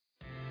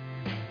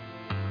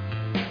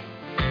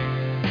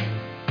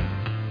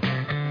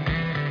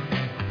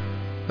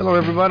Hello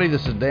everybody,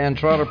 this is Dan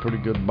Trotter, Pretty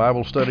Good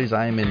Bible Studies.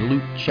 I am in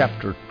Luke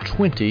chapter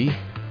 20.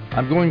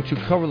 I'm going to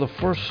cover the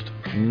first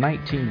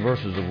 19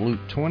 verses of Luke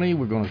 20.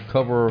 We're going to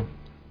cover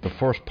the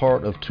first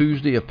part of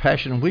Tuesday of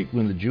Passion Week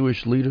when the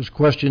Jewish leaders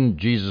questioned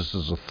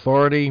Jesus'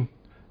 authority.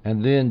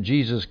 And then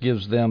Jesus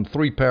gives them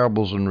three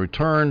parables in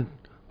return,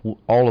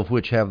 all of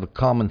which have the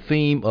common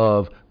theme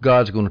of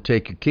God's going to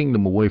take your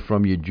kingdom away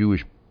from you,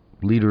 Jewish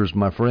leaders,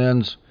 my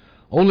friends.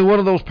 Only one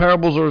of those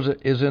parables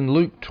is in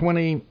Luke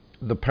 20.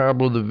 The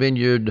parable of the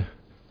vineyard.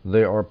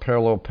 There are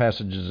parallel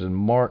passages in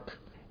Mark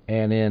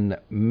and in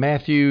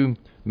Matthew.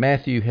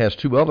 Matthew has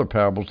two other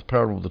parables, the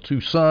parable of the two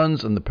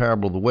sons and the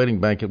parable of the wedding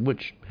banquet,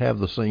 which have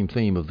the same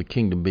theme of the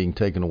kingdom being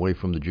taken away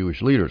from the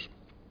Jewish leaders.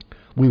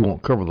 We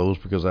won't cover those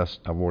because I've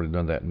already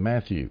done that in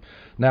Matthew.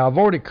 Now, I've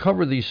already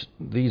covered these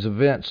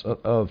events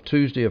of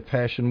Tuesday of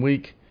Passion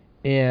Week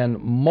in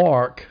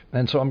Mark,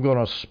 and so I'm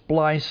going to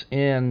splice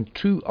in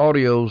two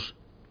audios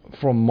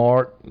from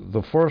Mark.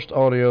 The first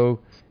audio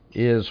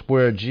is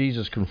where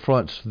Jesus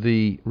confronts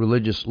the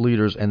religious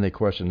leaders and they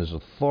question his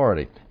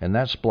authority. And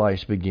that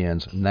splice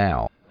begins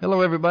now.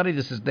 Hello everybody,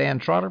 this is Dan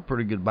Trotter,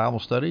 Pretty Good Bible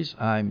Studies.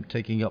 I'm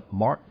taking up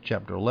Mark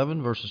chapter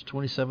 11, verses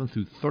 27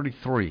 through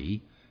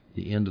 33,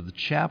 the end of the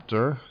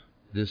chapter.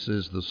 This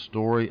is the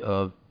story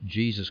of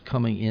Jesus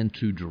coming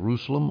into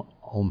Jerusalem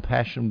on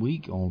Passion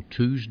Week, on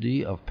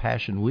Tuesday of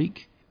Passion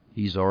Week.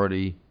 He's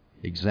already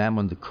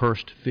examined the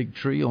cursed fig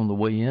tree on the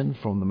way in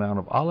from the Mount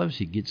of Olives.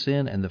 He gets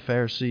in, and the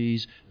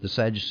Pharisees, the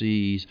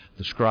Sadducees,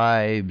 the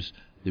scribes,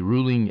 the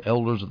ruling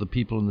elders of the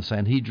people in the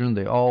Sanhedrin,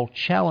 they all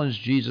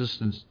challenge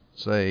Jesus and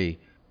say,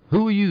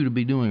 who are you to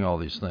be doing all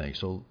these things?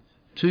 So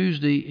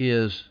Tuesday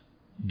is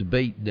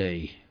debate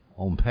day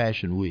on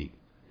Passion Week,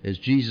 as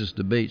Jesus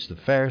debates the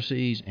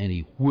Pharisees and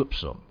he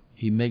whips them.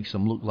 He makes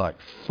them look like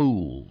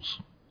fools.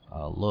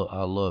 I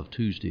love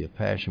Tuesday of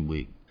Passion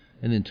Week.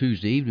 And then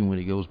Tuesday evening, when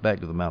he goes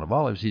back to the Mount of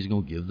Olives, he's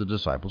going to give the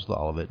disciples the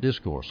Olivet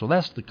Discourse. So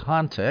that's the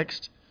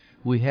context.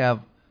 We have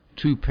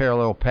two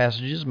parallel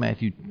passages,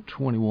 Matthew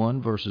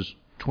 21, verses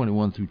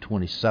 21 through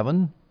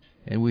 27,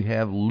 and we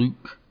have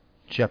Luke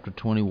chapter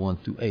 21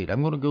 through 8.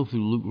 I'm going to go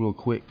through Luke real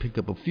quick, pick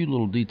up a few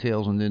little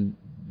details, and then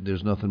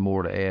there's nothing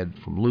more to add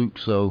from Luke.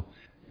 So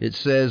it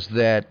says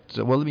that,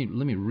 well, let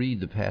me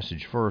read the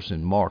passage first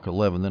in Mark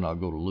 11, then I'll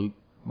go to Luke.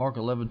 Mark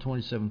 11,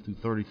 27 through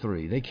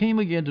 33. They came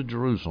again to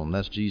Jerusalem,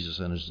 that's Jesus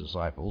and his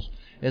disciples,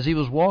 as he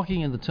was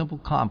walking in the temple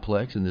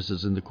complex, and this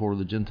is in the court of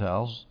the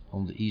Gentiles,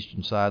 on the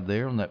eastern side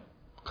there, on that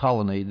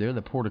colonnade there,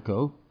 the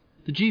portico.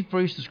 The chief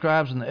priests, the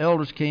scribes, and the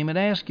elders came and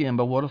asked him,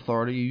 by what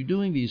authority are you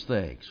doing these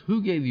things?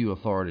 Who gave you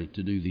authority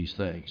to do these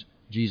things?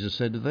 Jesus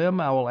said to them,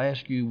 I will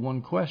ask you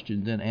one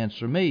question, then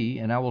answer me,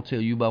 and I will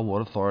tell you by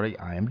what authority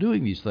I am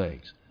doing these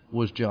things.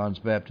 Was John's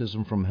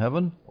baptism from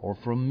heaven or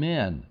from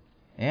men?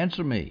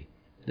 Answer me.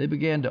 They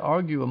began to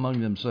argue among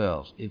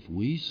themselves. If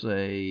we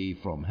say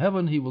from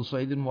heaven, he will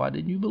say, then why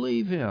didn't you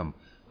believe him?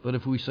 But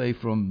if we say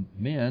from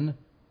men,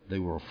 they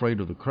were afraid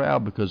of the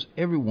crowd because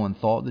everyone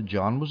thought that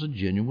John was a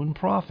genuine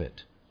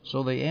prophet.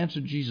 So they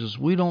answered Jesus,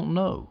 we don't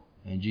know.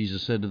 And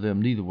Jesus said to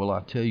them, neither will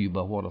I tell you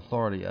by what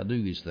authority I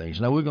do these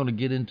things. Now we're going to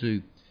get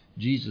into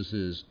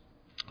Jesus's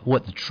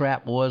what the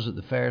trap was that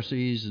the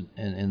Pharisees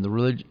and the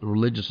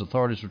religious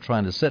authorities were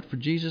trying to set for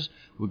Jesus.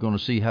 We're going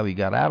to see how he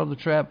got out of the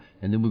trap,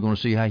 and then we're going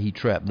to see how he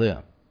trapped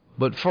them.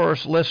 But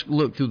first, let's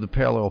look through the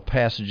parallel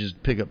passages,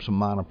 pick up some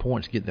minor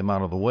points, get them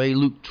out of the way.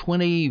 Luke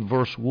 20,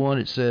 verse 1,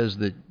 it says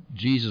that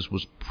Jesus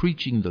was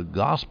preaching the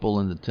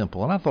gospel in the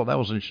temple. And I thought that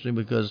was interesting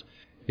because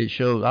it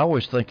shows, I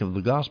always think of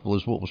the gospel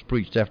as what was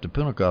preached after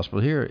Pentecost.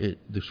 But here,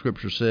 the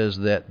scripture says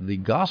that the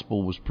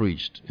gospel was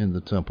preached in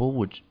the temple,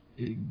 which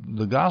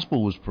the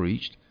gospel was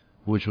preached,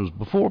 which was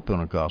before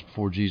Pentecost,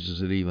 before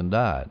Jesus had even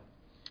died.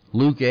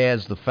 Luke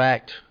adds the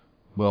fact,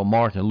 well,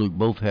 Mark and Luke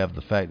both have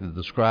the fact that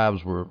the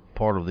scribes were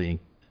part of the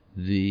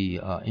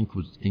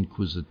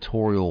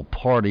inquisitorial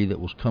party that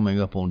was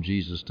coming up on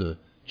Jesus to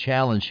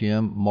challenge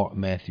him.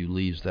 Matthew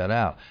leaves that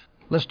out.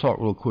 Let's talk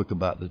real quick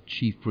about the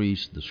chief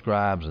priests, the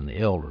scribes, and the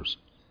elders.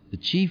 The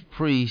chief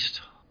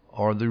priests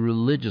are the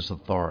religious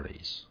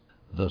authorities.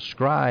 The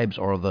scribes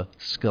are the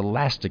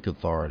scholastic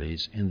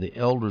authorities, and the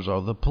elders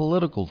are the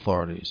political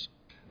authorities.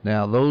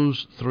 Now,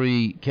 those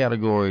three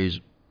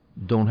categories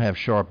don't have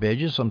sharp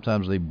edges.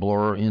 Sometimes they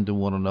blur into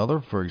one another.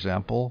 For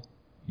example,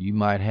 you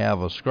might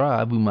have a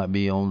scribe who might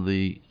be on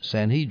the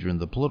Sanhedrin,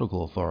 the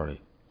political authority,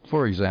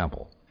 for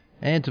example.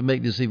 And to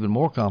make this even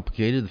more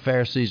complicated, the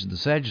Pharisees and the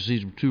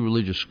Sadducees were two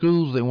religious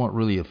schools. They weren't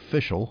really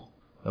official.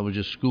 They were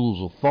just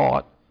schools of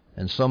thought,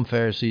 and some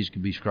Pharisees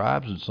could be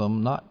scribes and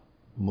some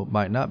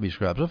might not be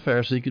scribes. A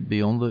Pharisee could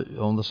be on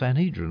the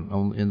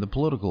Sanhedrin, in the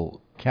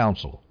political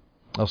council.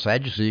 A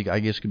Sadducee, I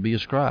guess, could be a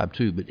scribe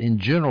too. But in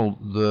general,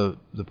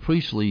 the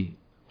priestly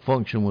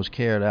function was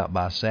carried out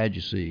by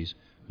Sadducees,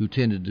 who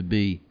tended to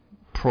be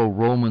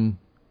pro-Roman,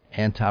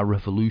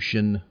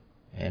 anti-revolution,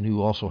 and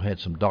who also had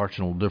some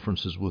doctrinal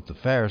differences with the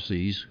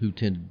Pharisees, who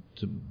tended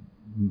to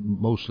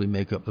mostly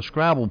make up the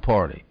scribal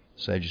party.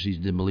 Sadducees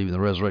didn't believe in the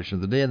resurrection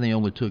of the dead, and they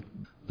only took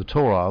the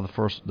Torah,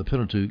 the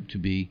Pentateuch, to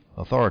be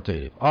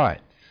authoritative. All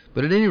right,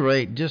 But at any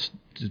rate, just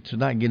to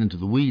not get into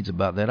the weeds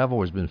about that, I've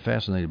always been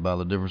fascinated by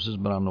the differences,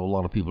 but I know a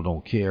lot of people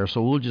don't care,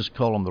 so we'll just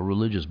call them the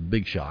religious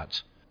big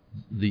shots,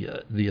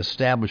 the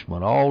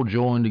establishment, all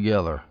joined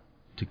together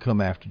to come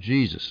after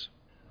Jesus.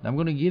 Now, I'm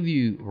going to give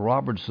you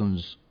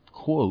Robertson's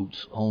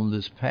quotes on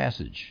this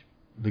passage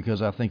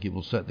because I think it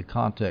will set the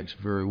context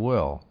very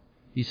well.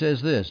 He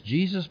says this: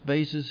 Jesus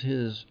bases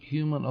his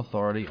human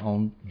authority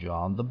on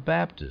John the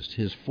Baptist,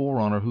 his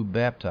forerunner who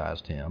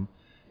baptized him,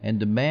 and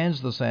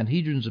demands the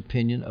Sanhedrin's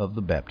opinion of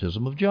the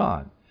baptism of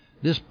John.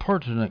 This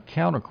pertinent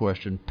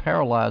counter-question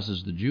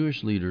paralyzes the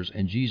Jewish leaders,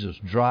 and Jesus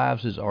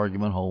drives his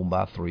argument home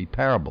by 3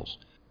 parables.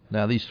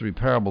 Now, these 3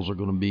 parables are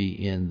going to be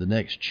in the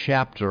next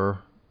chapter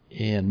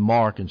in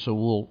Mark, and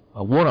so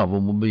one of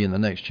them will be in the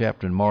next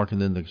chapter in Mark,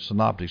 and then the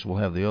synoptics will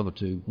have the other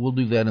 2. We'll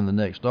do that in the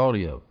next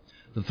audio.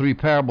 The 3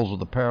 parables are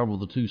the parable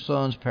of the 2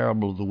 sons,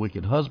 parable of the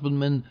wicked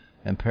husbandman,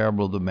 and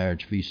parable of the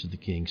marriage feast of the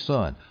king's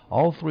son.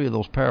 All 3 of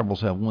those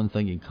parables have one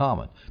thing in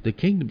common. The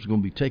kingdom's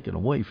going to be taken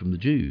away from the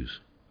Jews.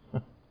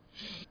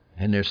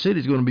 And their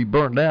city's going to be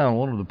burnt down,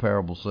 one of the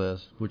parables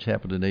says, which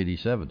happened in AD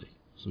 70.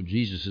 So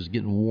Jesus is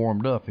getting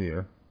warmed up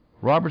here.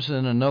 Robertson,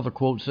 in another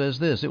quote, says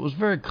this: "It was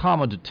very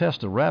common to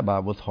test a rabbi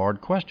with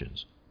hard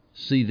questions.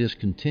 See this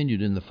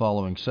continued in the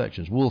following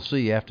sections." We'll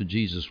see after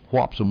Jesus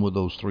whops them with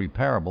those 3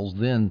 parables,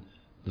 then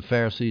the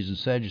Pharisees and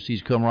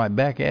Sadducees come right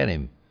back at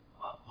him.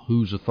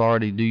 Whose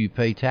authority do you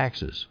pay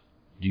taxes?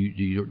 Do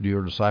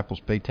your disciples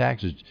pay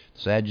taxes?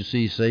 The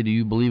Sadducees say, do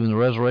you believe in the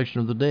resurrection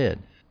of the dead?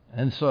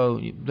 And so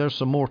there's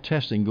some more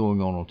testing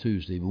going on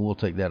Tuesday, but we'll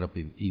take that up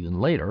even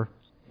later.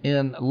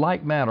 In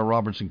like manner,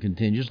 Robertson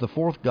continues, the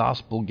 4th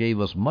gospel gave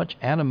us much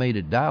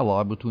animated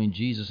dialogue between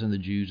Jesus and the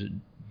Jews at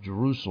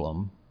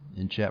Jerusalem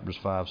in chapters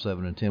 5,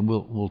 7, and 10.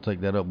 We'll take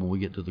that up when we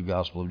get to the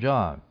Gospel of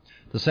John.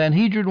 The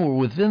Sanhedrin were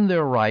within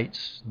their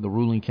rights, the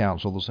ruling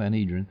council, the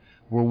Sanhedrin,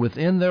 were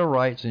within their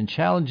rights in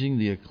challenging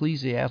the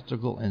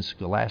ecclesiastical and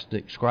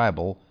scholastic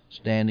scribal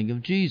standing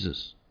of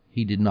Jesus.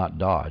 He did not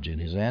dodge in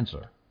his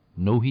answer.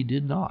 No, he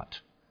did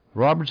not.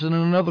 Robertson, in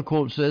another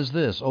quote, says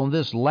this: "On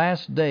this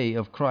last day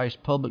of Christ's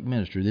public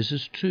ministry," this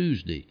is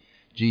Tuesday,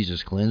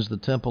 "Jesus cleansed the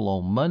temple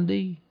on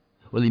Monday.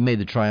 Well, he made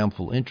the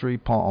triumphal entry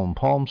on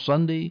Palm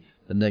Sunday.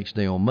 The next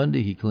day on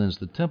Monday, he cleansed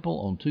the temple.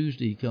 On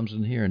Tuesday, he comes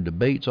in here and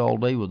debates all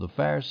day with the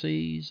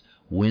Pharisees.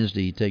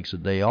 Wednesday, he takes a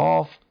day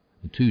off.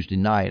 And Tuesday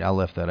night, I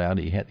left that out,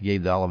 he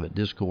gave the Olivet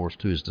Discourse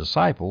to his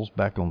disciples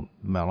back on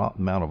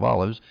Mount of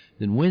Olives.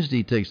 Then Wednesday,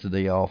 he takes the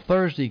day off.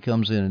 Thursday, he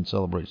comes in and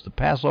celebrates the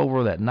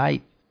Passover that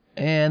night.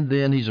 And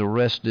then he's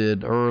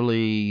arrested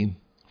early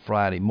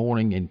Friday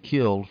morning and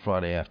killed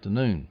Friday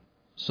afternoon."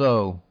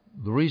 So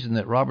the reason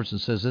that Robertson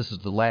says this is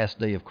the last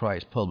day of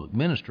Christ's public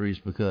ministry is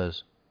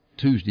because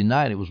Tuesday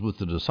night it was with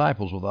the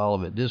disciples with the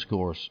Olivet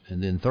Discourse,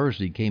 and then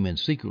Thursday he came in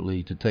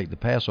secretly to take the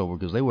Passover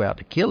because they were out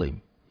to kill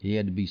him. He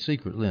had to be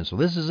secret then. So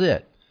this is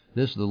it.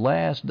 This is the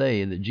last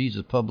day that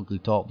Jesus publicly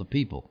taught the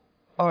people.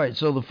 All right,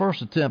 so the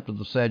first attempt of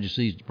the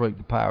Sadducees to break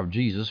the power of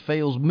Jesus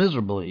fails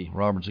miserably,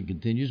 Robertson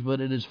continues, but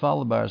it is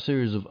followed by a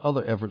series of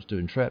other efforts to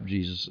entrap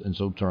Jesus and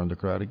so turn the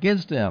crowd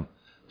against him.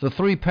 The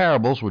 3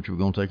 parables, which we're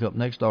going to take up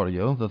next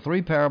audio, the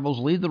 3 parables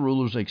leave the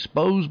rulers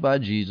exposed by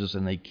Jesus,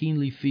 and they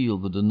keenly feel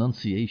the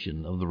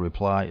denunciation of the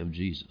reply of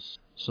Jesus.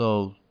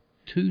 So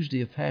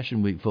Tuesday of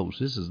Passion Week, folks,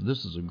 this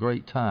is a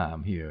great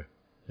time here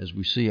as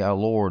we see our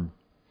Lord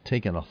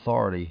taking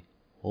authority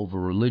over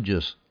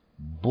religious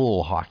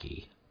bull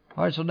hockey.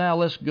 All right, so now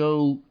let's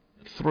go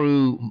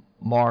through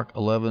Mark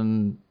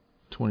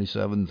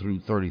 11:27 through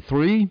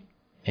 33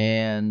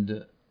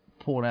 and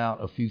point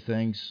out a few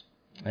things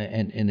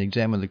and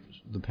examine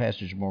the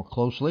passage more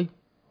closely.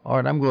 All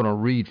right, I'm going to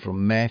read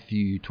from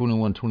Matthew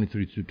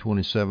 21:23 through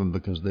 27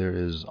 because there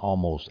is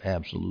almost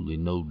absolutely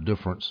no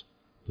difference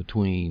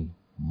between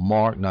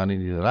Mark, not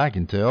any that I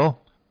can tell,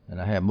 and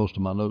I have most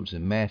of my notes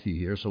in Matthew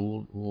here,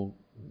 so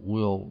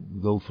we'll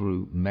go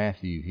through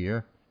Matthew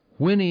here.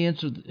 When he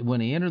entered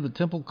the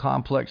temple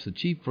complex, the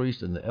chief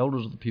priests and the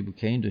elders of the people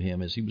came to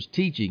him as he was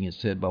teaching and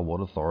said, "By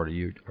what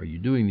authority are you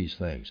doing these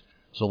things?"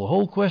 So the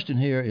whole question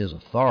here is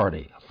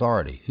authority.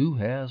 Authority. Who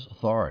has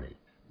authority?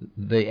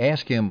 They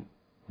ask him,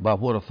 "By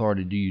what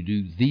authority do you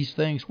do these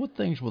things?" What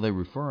things were they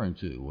referring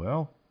to?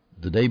 Well,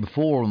 the day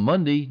before, on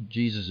Monday,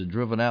 Jesus had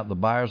driven out the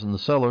buyers and the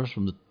sellers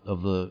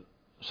of the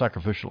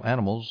sacrificial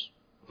animals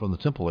from the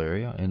temple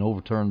area and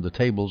overturned the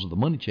tables of the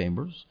money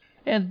chambers.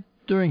 And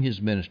during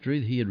his ministry,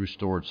 he had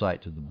restored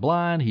sight to the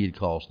blind, he had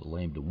caused the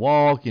lame to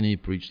walk, and he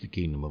had preached the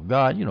kingdom of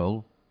God,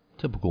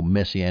 typical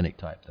messianic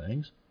type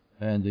things.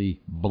 And the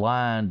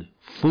blind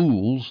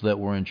fools that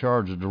were in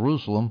charge of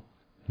Jerusalem,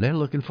 they're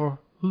looking for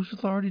whose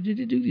authority did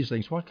he do these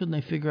things? Why couldn't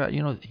they figure out,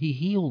 he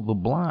healed the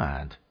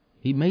blind.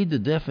 He made the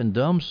deaf and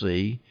dumb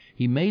see.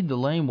 He made the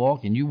lame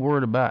walk, and you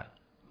worried about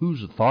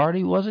whose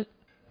authority was it?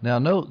 Now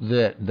note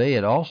that they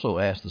had also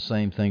asked the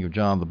same thing of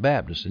John the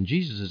Baptist, and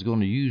Jesus is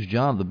going to use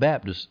John the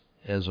Baptist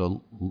as a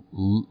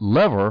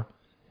lever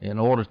in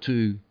order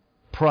to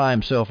pry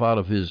himself out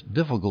of his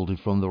difficulty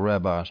from the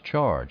rabbi's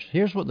charge.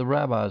 Here's what the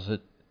rabbis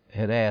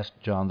had asked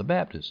John the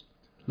Baptist.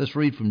 Let's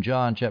read from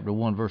John chapter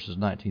 1, verses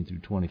 19 through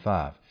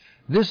 25.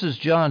 This is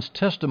John's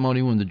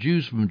testimony when the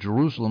Jews from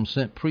Jerusalem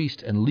sent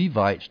priests and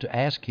Levites to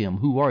ask him,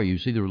 "Who are you?"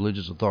 See, the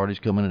religious authorities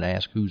come in and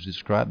ask who's this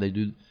scribe.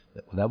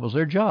 That was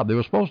their job. They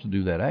were supposed to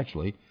do that,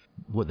 actually.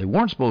 What they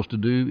weren't supposed to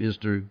do is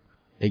to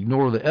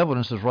ignore the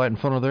evidence that's right in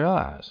front of their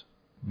eyes.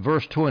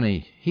 Verse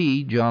 20,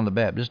 he, John the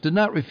Baptist, did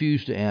not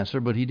refuse to answer,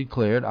 but he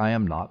declared, "I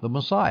am not the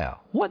Messiah."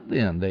 "What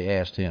then?" they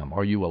asked him.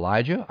 "Are you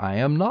Elijah?" "I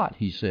am not,"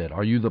 he said.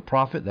 "Are you the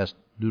prophet?" That's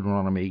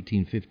Deuteronomy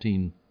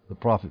 18:15, the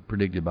prophet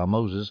predicted by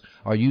Moses.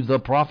 "Are you the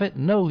prophet?"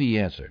 "No," he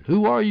answered.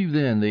 "Who are you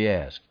then?" they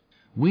asked.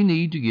 We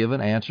need to give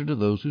an answer to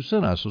those who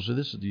sent us. So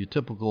this is the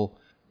typical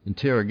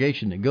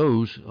interrogation that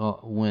goes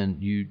when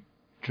you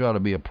try to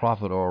be a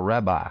prophet or a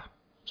rabbi,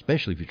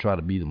 especially if you try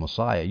to be the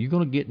Messiah. You're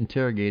going to get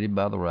interrogated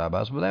by the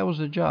rabbis, but that was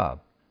their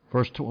job.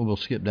 We'll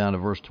skip down to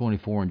verse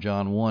 24 in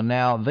John 1.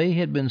 Now they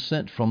had been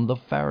sent from the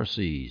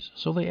Pharisees.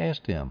 So they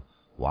asked him,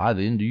 "Why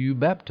then do you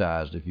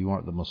baptize if you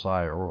aren't the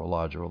Messiah or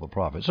Elijah or the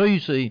prophet?" So you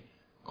see,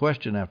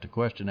 question after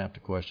question after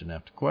question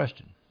after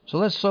question. So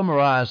let's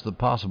summarize the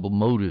possible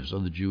motives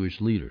of the Jewish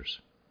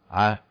leaders.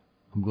 I'm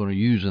going to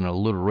use an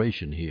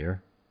alliteration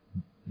here.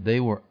 They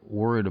were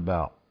worried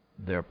about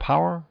their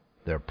power,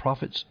 their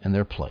profits, and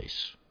their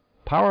place.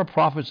 Power,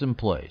 profits, and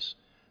place.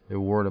 They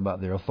were worried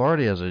about their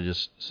authority, as I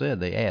just said.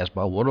 They asked,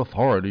 by what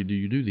authority do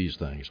you do these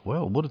things?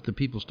 Well, what if the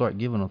people start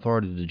giving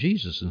authority to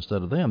Jesus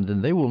instead of them?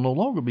 Then they will no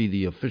longer be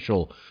the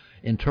official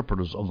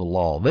interpreters of the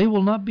law. They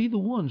will not be the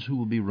ones who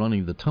will be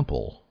running the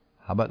temple.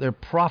 How about their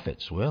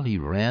profits? Well, he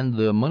ran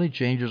the money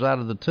changers out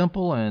of the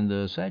temple, and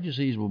the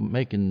Sadducees were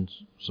making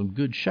some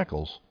good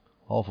shekels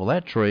off of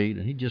that trade,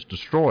 and he just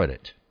destroyed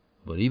it.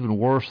 But even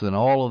worse than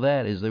all of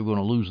that is they're going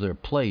to lose their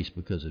place,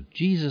 because if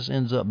Jesus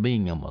ends up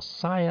being a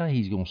Messiah,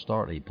 he's going to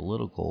start a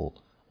political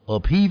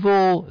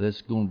upheaval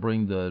that's going to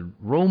bring the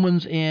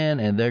Romans in,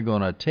 and they're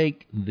going to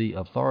take the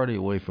authority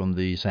away from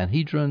the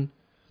Sanhedrin.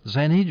 The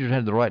Sanhedrin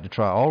had the right to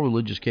try all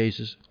religious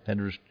cases.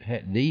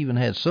 They even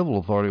had civil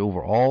authority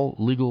over all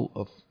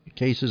legal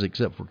cases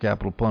except for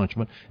capital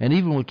punishment. And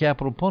even with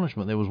capital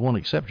punishment, there was one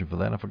exception for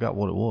that. I forgot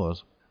what it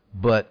was.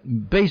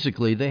 But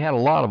basically, they had a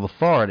lot of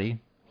authority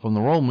from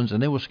the Romans,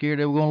 and they were scared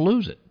they were going to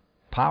lose it.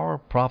 Power,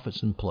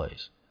 profits, and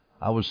place.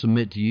 I would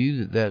submit to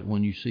you that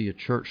when you see a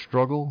church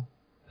struggle,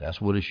 that's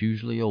what it's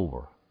usually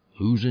over.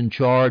 Who's in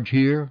charge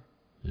here?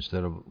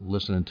 Instead of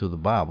listening to the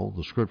Bible,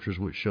 the scriptures,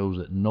 which shows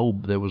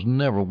that there was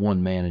never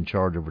one man in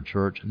charge of a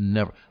church.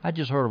 Never. I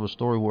just heard of a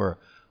story where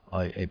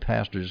a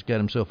pastor just got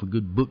himself a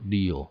good book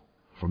deal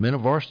from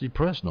InterVarsity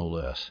Press, no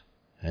less.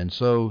 And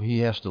so he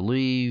has to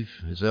leave.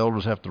 His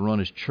elders have to run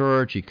his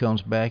church. He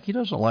comes back. He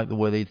doesn't like the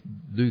way they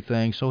do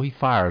things, so he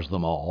fires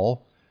them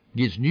all,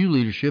 gets new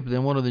leadership.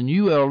 Then one of the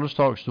new elders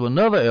talks to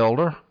another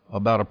elder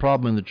about a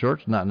problem in the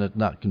church,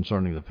 not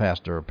concerning the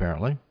pastor,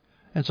 apparently.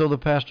 And so the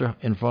pastor,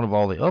 in front of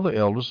all the other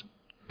elders,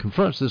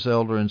 confronts this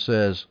elder and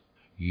says,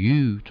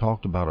 "You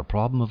talked about a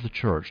problem of the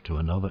church to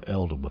another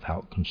elder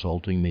without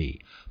consulting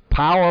me."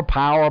 Power,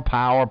 power,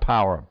 power,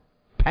 power.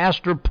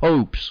 Pastor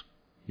popes.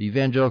 The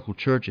evangelical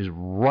church is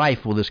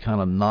rife with this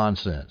kind of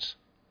nonsense.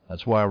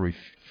 That's why I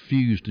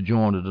refuse to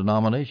join a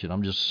denomination.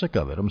 I'm just sick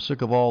of it. I'm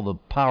sick of all the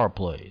power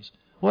plays.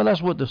 Well,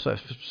 that's what the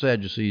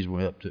Sadducees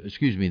were up to.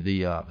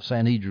 The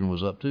Sanhedrin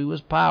was up to,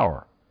 was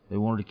power. They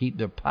wanted to keep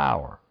their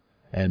power.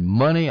 And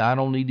money, I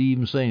don't need to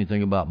even say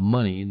anything about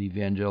money in the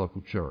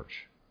evangelical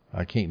church.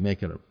 I can't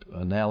make an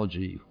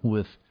analogy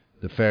with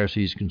the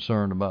Pharisees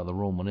concerned about the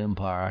Roman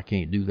Empire. I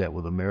can't do that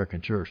with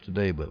American church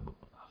today, but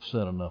I've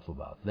said enough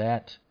about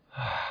that.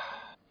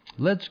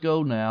 Let's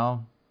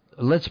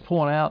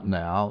point out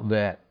now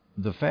that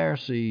the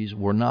Pharisees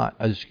were not,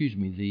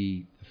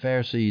 the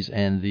Pharisees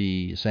and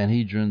the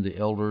Sanhedrin, the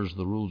elders,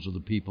 the rulers of the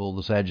people,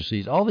 the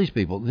Sadducees, all these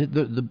people,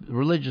 the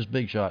religious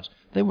big shots,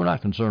 they were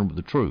not concerned with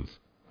the truth.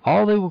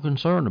 All they were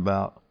concerned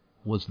about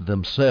was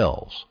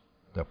themselves,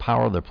 their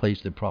power, their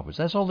place, their profits.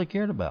 That's all they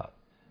cared about.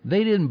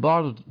 They didn't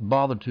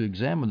bother to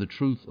examine the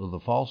truth of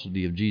the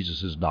falsity of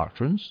Jesus'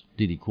 doctrines.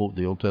 Did he quote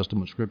the Old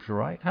Testament scripture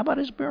right? How about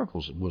his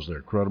miracles? Was there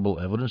credible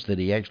evidence that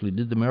he actually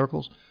did the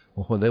miracles?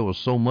 Well, there was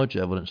so much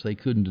evidence they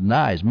couldn't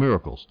deny his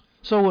miracles.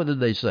 So what did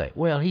they say?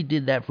 Well, he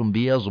did that from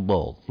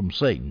Beelzebul, from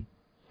Satan.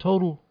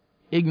 Total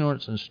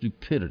ignorance and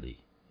stupidity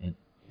and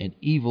an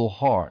evil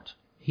heart.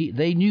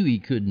 They knew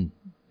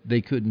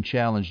they couldn't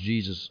challenge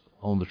Jesus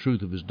on the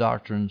truth of his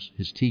doctrines,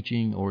 his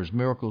teaching, or his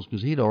miracles,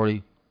 because he'd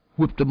already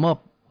whipped them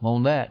up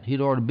on that.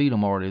 He'd already beat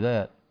them already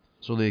that.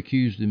 So they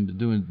accused him of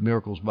doing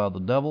miracles by the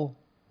devil.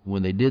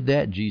 When they did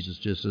that, Jesus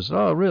just says,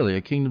 "Oh, really?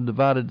 A kingdom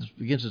divided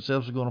against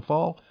itself is going to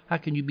fall? How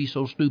can you be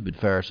so stupid,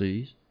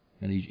 Pharisees?"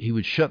 And he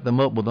would shut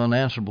them up with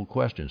unanswerable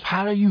questions.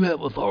 "How do you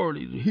have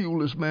authority to heal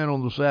this man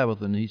on the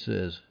Sabbath?" And he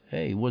says,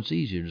 "Hey, what's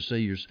easier to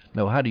say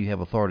how do you have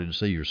authority to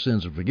say your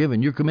sins are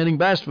forgiven? You're committing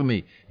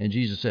blasphemy." And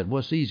Jesus said,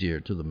 "What's easier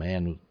to the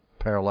man who's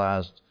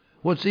paralyzed?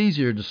 What's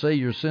easier, to say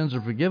your sins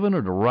are forgiven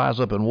or to rise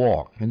up and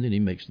walk?" And then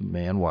he makes the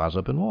man rise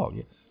up and walk.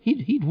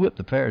 He'd whipped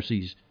the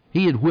Pharisees.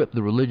 He had whipped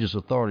the religious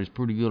authorities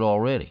pretty good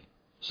already.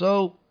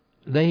 So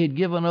they had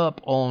given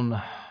up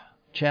on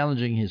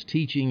challenging his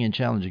teaching and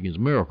challenging his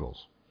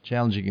miracles,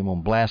 challenging him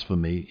on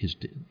blasphemy.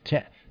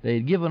 They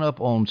had given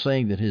up on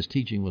saying that his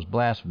teaching was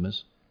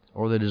blasphemous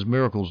or that his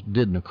miracles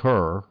didn't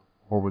occur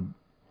or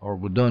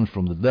were done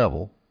from the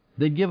devil.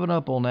 They'd given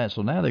up on that,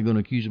 so now they're going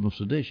to accuse him of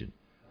sedition.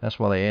 That's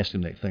why they asked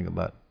him that thing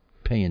about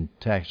paying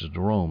taxes to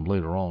Rome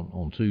later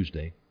on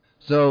Tuesday.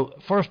 So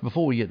first,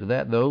 before we get to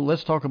that, though,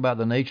 let's talk about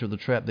the nature of the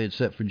trap they had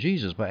set for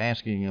Jesus by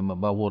asking him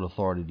about what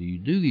authority do you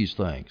do these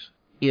things.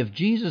 If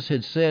Jesus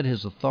had said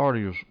his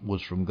authority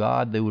was from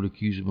God, they would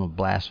accuse him of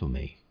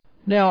blasphemy.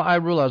 Now, I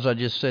realize I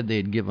just said they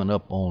had given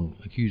up on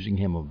accusing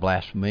him of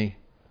blasphemy.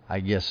 I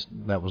guess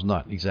that was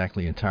not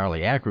exactly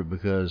entirely accurate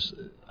because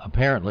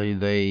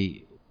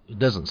apparently it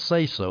doesn't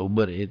say so,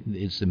 but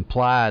it's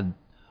implied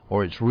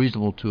or it's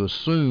reasonable to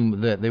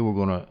assume that they were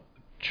going to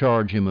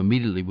charge him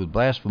immediately with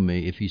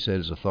blasphemy if he said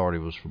his authority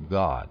was from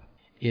God.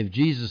 If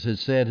Jesus had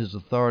said his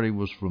authority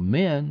was from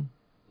men,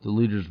 the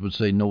leaders would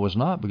say, no, it's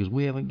not, because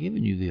we haven't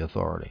given you the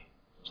authority.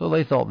 So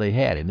they thought they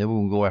had him. They were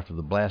going to go after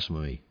the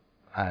blasphemy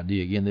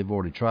idea again. They've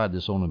already tried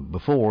this on him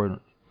before,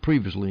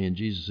 previously in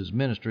Jesus'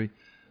 ministry.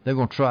 They're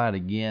going to try it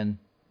again.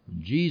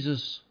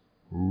 Jesus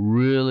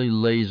really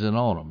lays it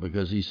on them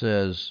because he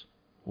says,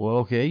 well,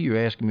 okay,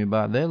 you're asking me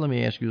about that. Let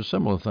me ask you a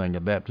similar thing. The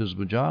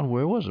baptism of John,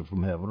 where was it,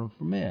 from heaven or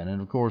from men?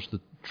 And, of course, the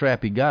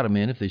trap he got them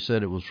in, if they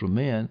said it was from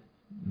men,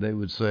 they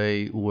would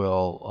say,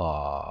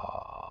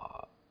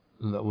 well,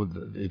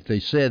 if they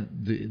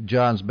said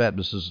John's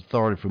Baptist is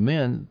authority from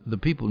men, the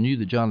people knew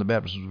that John the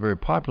Baptist was very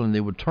popular, and they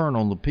would turn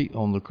on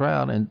the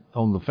crowd and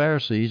on the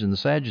Pharisees and the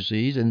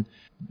Sadducees, and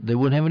they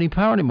wouldn't have any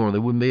power anymore. They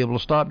wouldn't be able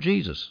to stop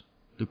Jesus.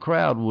 The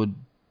crowd would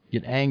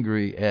get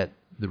angry at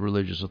the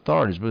religious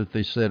authorities. But if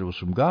they said it was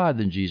from God,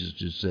 then Jesus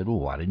just said, well,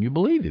 why didn't you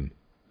believe him?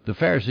 The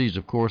Pharisees,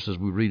 of course, as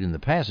we read in the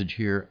passage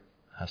here,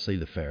 I say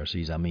the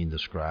Pharisees, I mean the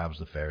scribes,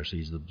 the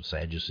Pharisees, the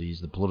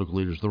Sadducees, the political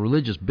leaders, the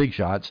religious big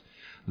shots,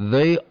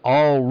 they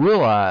all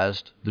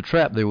realized the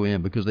trap they were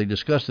in because they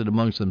discussed it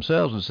amongst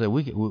themselves and said,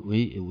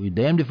 we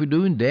damned if we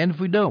do and damned if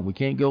we don't. We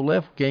can't go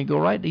left, we can't go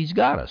right. He's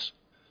got us.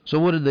 So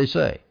what did they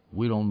say?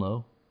 We don't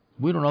know.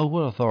 We don't know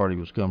what authority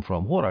was come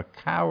from. What a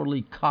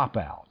cowardly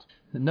cop-out.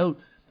 Note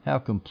how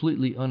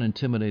completely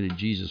unintimidated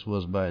Jesus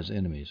was by his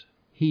enemies.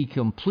 He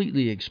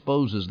completely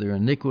exposes their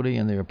iniquity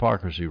and their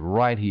hypocrisy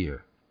right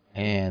here.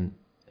 And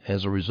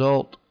as a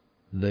result,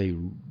 they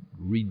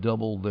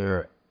redouble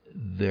their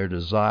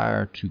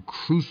desire to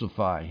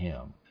crucify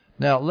him.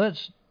 Now,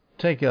 let's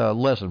take a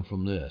lesson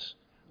from this.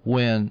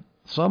 When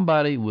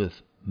somebody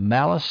with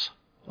malice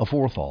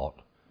aforethought,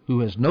 who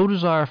has no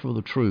desire for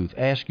the truth,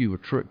 asks you a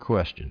trick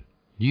question,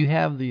 do you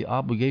have the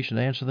obligation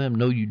to answer them?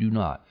 No, you do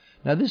not.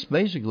 Now, this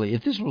basically,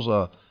 if this was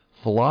a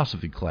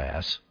philosophy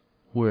class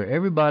where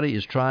everybody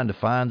is trying to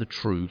find the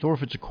truth, or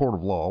if it's a court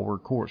of law where a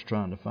court's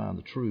trying to find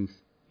the truth,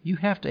 you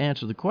have to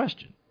answer the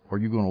question or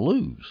you're going to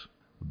lose.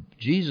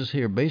 Jesus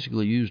here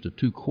basically used a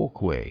tu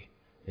quoque,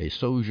 a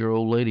so's your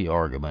old lady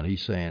argument.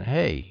 He's saying,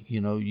 hey,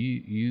 you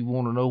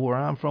want to know where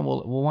I'm from?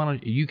 Well, why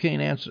don't you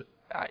can't answer?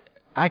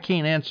 I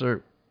can't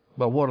answer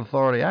about what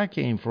authority I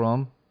came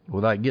from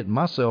without getting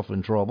myself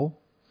in trouble.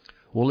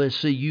 Well, let's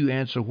see you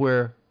answer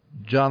where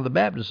John the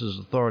Baptist's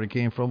authority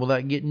came from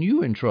without getting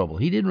you in trouble.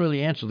 He didn't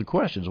really answer the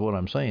questions, what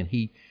I'm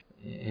saying.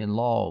 In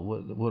law,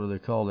 what do they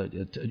call it?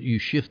 You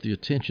shift the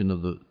attention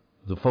of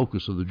the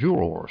focus of the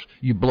jurors.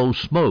 You blow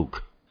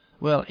smoke.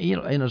 Well,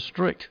 in a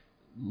strict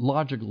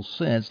logical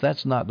sense,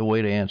 that's not the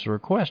way to answer a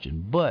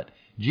question. But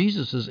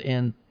Jesus is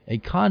in a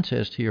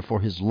contest here for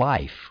his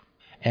life.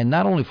 And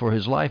not only for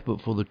his life,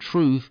 but for the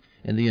truth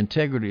and the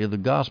integrity of the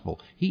gospel.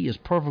 It is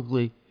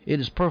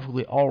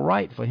perfectly all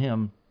right for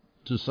him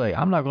to say,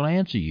 I'm not going to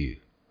answer you.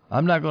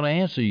 I'm not going to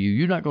answer you.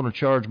 You're not going to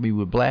charge me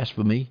with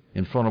blasphemy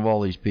in front of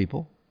all these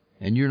people.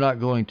 And you're not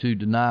going to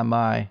deny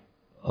my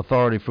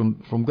authority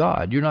from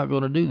God. You're not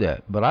going to do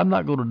that. But I'm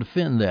not going to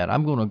defend that.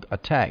 I'm going to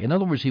attack. In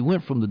other words, he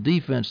went from the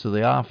defense to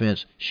the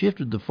offense,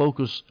 shifted the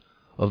focus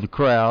of the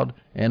crowd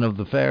and of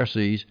the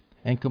Pharisees,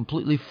 and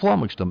completely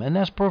flummoxed them. And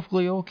that's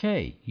perfectly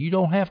okay. You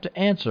don't have to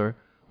answer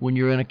when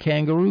you're in a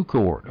kangaroo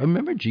court.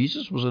 Remember,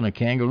 Jesus was in a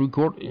kangaroo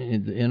court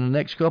in the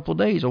next couple of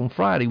days on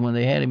Friday when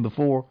they had him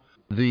before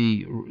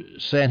the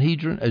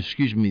Sanhedrin,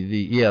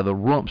 the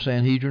rump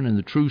Sanhedrin and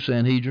the true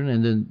Sanhedrin,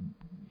 and then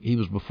he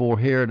was before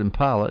Herod and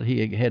Pilate.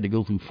 He had to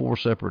go through 4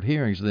 separate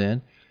hearings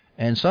then.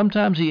 And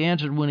sometimes he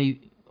answered when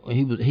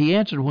he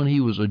answered when he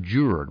was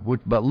adjured,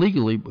 but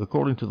legally,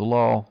 according to the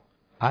law,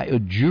 I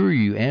adjure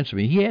you, answer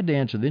me. He had to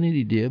answer then, and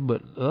he did,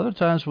 but other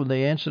times when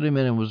they answered him,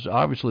 and it was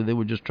obviously they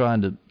were just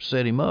trying to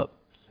set him up,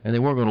 and they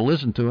weren't going to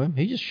listen to him,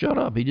 he just shut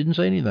up. He didn't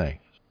say anything.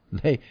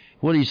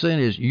 What he's saying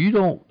is, you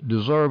don't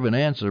deserve an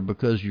answer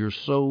because you're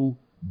so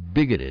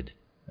bigoted.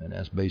 And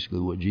that's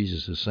basically what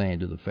Jesus is saying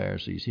to the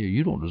Pharisees here.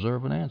 You don't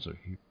deserve an answer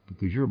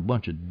because you're a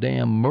bunch of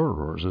damn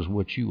murderers is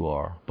what you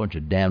are, a bunch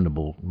of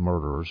damnable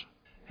murderers.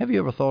 Have you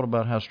ever thought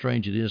about how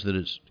strange it is that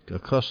it's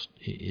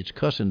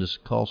cussing to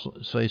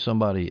say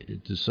somebody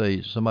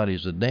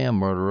is a damn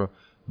murderer,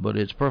 but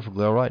it's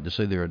perfectly all right to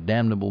say they're a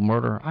damnable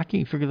murderer? I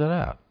can't figure that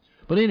out.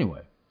 But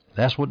anyway,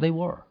 that's what they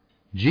were.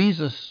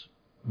 Jesus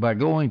by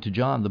going to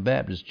John the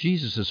Baptist,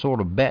 Jesus is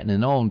sort of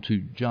battening on to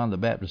John the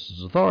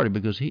Baptist's authority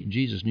because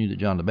Jesus knew that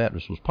John the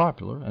Baptist was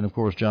popular. And, of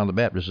course, John the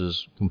Baptist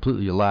is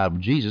completely allied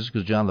with Jesus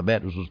because John the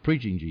Baptist was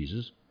preaching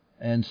Jesus.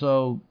 And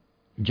so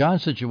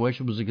John's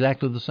situation was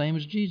exactly the same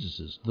as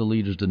Jesus's. The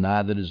leaders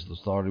denied that his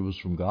authority was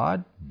from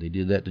God. They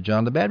did that to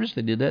John the Baptist.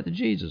 They did that to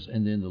Jesus.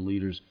 And then the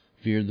leaders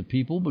feared the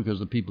people because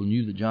the people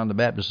knew that John the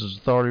Baptist's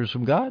authority was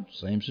from God.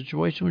 Same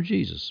situation with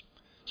Jesus.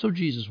 So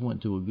Jesus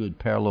went to a good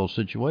parallel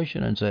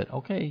situation and said,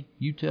 okay,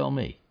 you tell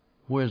me,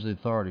 where's the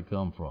authority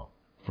come from?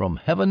 From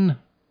heaven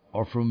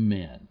or from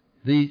men?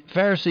 The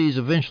Pharisees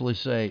eventually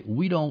say,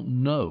 we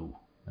don't know.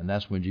 And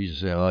that's when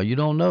Jesus said, well, you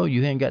don't know?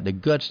 You ain't got the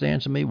guts to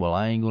answer me? Well,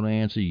 I ain't going to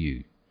answer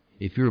you.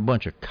 If you're a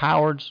bunch of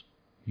cowards,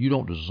 you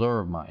don't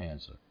deserve my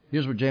answer.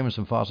 Here's what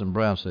Jamison Fausset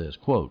Brown says,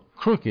 quote,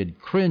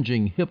 crooked,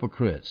 cringing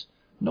hypocrites.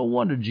 No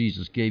wonder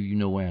Jesus gave you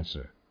no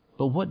answer.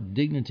 But what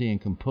dignity and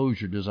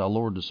composure does our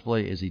Lord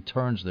display as he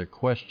turns their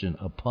question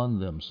upon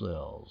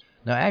themselves?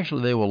 Now,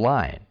 actually, they were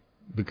lying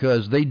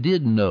because they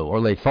did know, or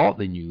they thought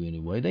they knew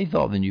anyway. They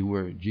thought they knew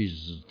where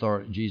Jesus'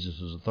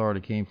 authority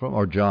came from,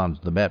 or John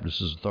the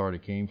Baptist's authority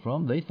came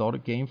from. They thought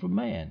it came from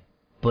man,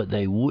 but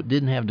they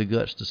didn't have the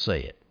guts to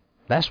say it.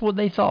 That's what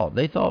they thought.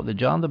 They thought that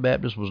John the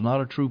Baptist was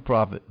not a true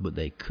prophet, but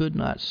they could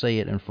not say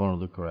it in front of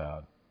the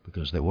crowd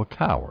because they were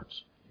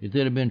cowards. If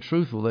they'd have been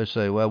truthful, they'd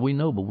say, well, we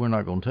know, but we're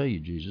not going to tell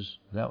you, Jesus.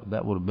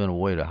 That would have been a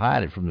way to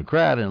hide it from the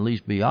crowd and at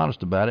least be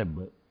honest about it,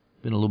 but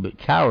been a little bit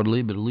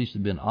cowardly, but at least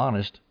have been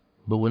honest.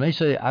 But when they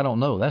say, I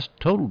don't know, that's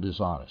total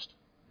dishonest.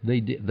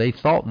 They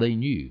thought they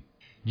knew.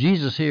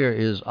 Jesus here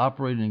is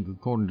operating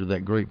according to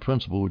that great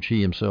principle which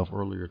he himself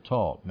earlier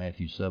taught,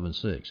 Matthew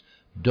 7:6.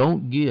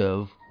 Don't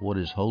give what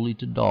is holy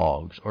to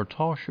dogs, or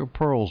toss your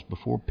pearls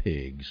before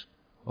pigs,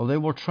 or they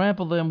will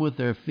trample them with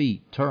their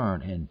feet,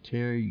 turn and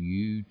tear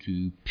you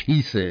to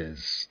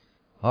pieces.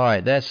 All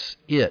right, that's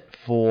it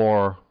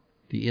for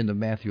the end of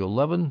Matthew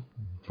 11,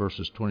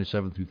 verses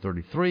 27 through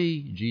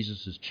 33.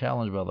 Jesus is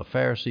challenged by the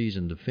Pharisees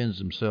and defends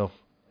himself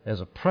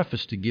as a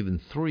preface to giving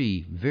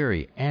three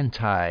very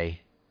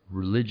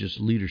anti-religious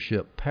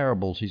leadership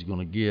parables he's going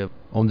to give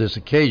on this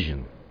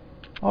occasion.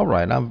 All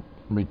right, I'm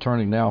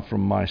returning now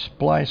from my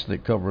splice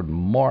that covered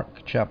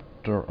Mark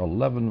chapter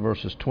 11,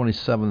 verses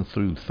 27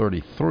 through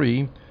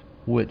 33,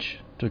 which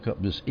took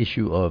up this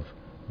issue of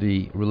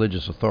the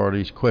religious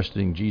authorities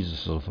questioning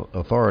Jesus'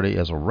 authority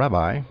as a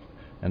rabbi.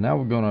 And now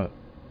we're going to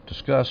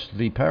discuss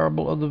the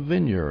parable of the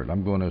vineyard.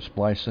 I'm going to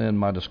splice in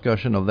my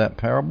discussion of that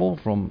parable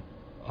from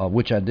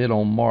which I did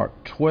on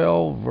Mark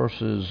 12,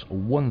 verses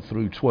 1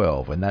 through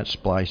 12, and that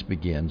splice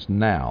begins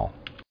now.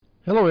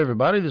 Hello,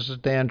 everybody. This is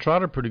Dan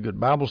Trotter, Pretty Good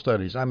Bible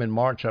Studies. I'm in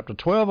Mark chapter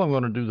 12. I'm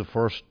going to do the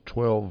first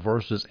 12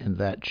 verses in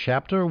that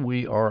chapter.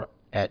 We are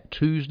at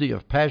Tuesday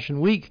of Passion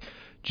Week.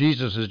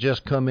 Jesus has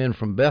just come in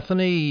from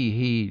Bethany.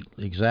 He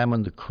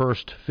examined the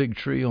cursed fig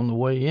tree on the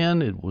way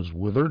in. It was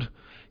withered.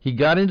 He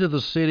got into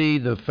the city.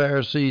 The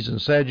Pharisees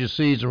and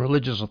Sadducees and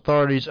religious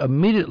authorities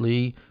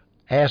immediately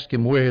asked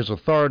him where his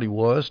authority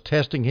was,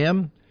 testing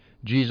him.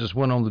 Jesus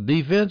went on the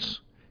defense.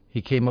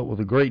 He came up with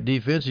a great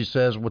defense. He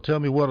says, well, tell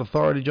me what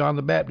authority John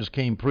the Baptist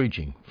came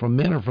preaching, from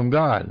men or from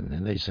God?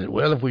 And they said,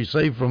 well, if we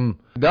say from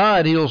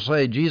God,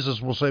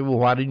 Jesus will say, well,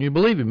 why didn't you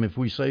believe him? If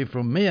we say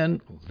from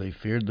men, they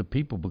feared the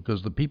people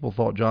because the people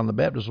thought John the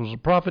Baptist was a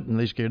prophet and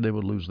they scared they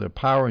would lose their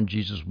power and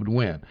Jesus would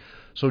win.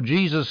 So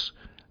Jesus,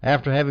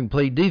 after having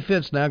played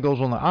defense, now goes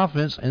on the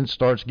offense and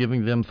starts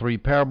giving them three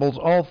parables,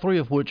 all three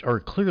of which are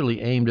clearly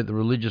aimed at the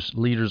religious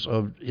leaders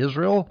of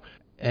Israel.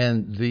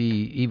 And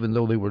even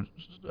though they were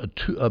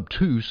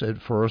obtuse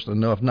at first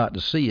enough not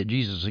to see it,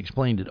 Jesus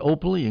explained it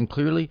openly and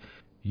clearly.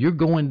 You're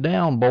going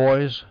down,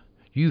 boys.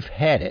 You've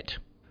had it.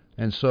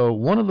 And so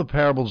one of the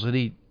parables that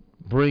he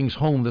brings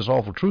home this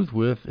awful truth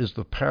with is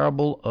the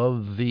parable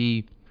of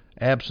the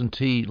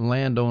absentee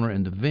landowner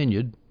in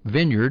the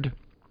vineyard,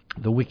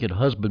 the wicked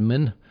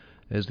husbandman,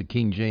 as the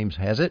King James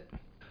has it.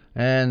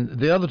 And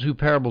the other two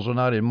parables are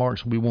not in Mark,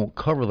 so we won't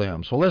cover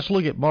them. So let's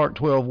look at Mark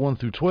 12, 1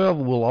 through 12.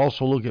 We'll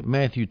also look at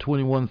Matthew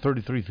 21,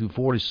 33 through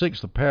 46,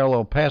 the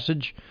parallel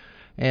passage,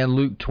 and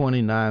Luke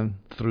 29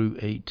 through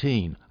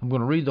 18. I'm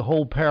going to read the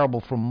whole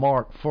parable from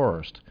Mark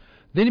first.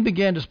 Then he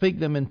began to speak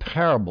them in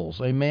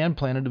parables. A man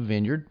planted a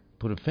vineyard,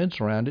 put a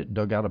fence around it,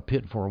 dug out a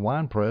pit for a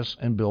winepress,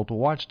 and built a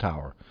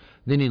watchtower.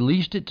 Then he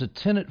leased it to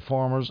tenant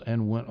farmers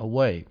and went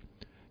away.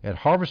 At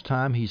harvest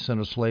time, he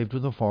sent a slave to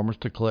the farmers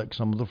to collect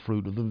some of the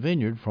fruit of the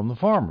vineyard from the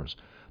farmers.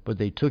 But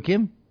they took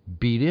him,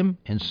 beat him,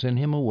 and sent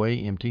him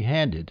away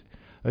empty-handed.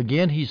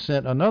 Again he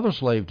sent another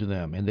slave to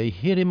them, and they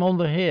hit him on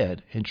the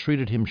head and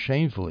treated him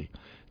shamefully.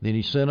 Then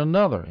he sent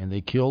another, and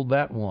they killed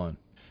that one.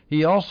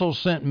 He also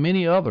sent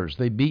many others.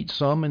 They beat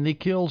some, and they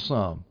killed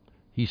some.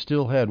 He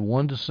still had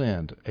one to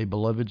send, a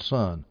beloved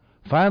son.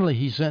 Finally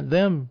he sent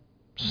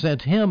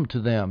him to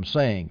them,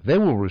 saying, they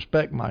will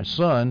respect my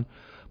son.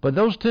 But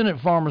those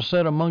tenant farmers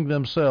said among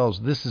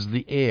themselves, this is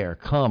the heir.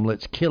 Come,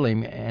 let's kill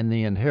him, and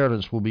the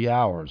inheritance will be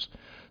ours.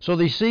 So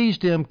they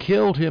seized him,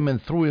 killed him, and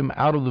threw him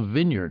out of the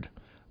vineyard.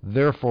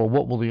 Therefore,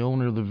 what will the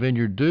owner of the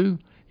vineyard do?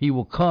 He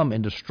will come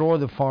and destroy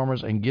the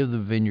farmers and give the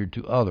vineyard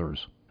to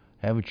others.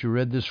 Haven't you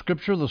read this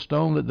scripture? The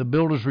stone that the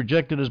builders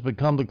rejected has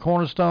become the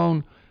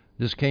cornerstone.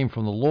 This came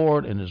from the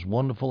Lord and is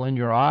wonderful in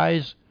your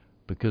eyes.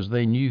 Because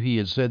they knew he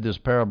had said this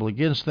parable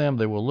against them,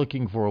 they were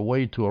looking for a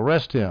way to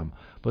arrest him.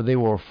 But they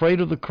were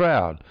afraid of the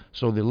crowd,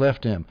 so they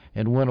left him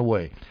and went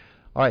away.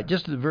 All right,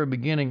 just at the very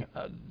beginning,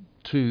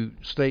 to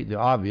state the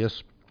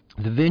obvious,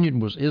 the vineyard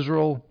was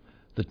Israel.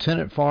 The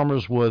tenant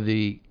farmers were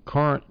the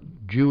current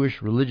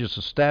Jewish religious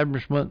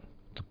establishment,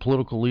 the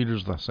political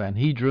leaders, the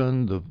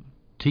Sanhedrin, the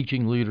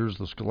teaching leaders,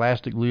 the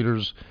scholastic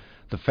leaders,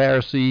 the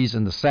Pharisees,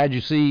 and the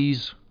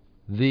Sadducees.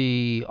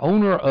 The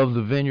owner of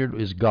the vineyard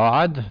is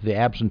God. The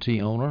absentee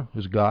owner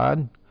is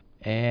God.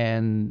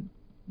 And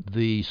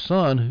the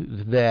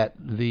son that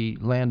the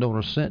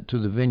landowner sent to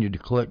the vineyard to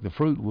collect the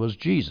fruit was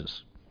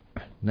Jesus.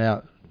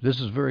 Now, this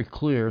is very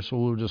clear, so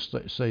we'll just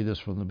say this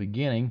from the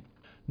beginning.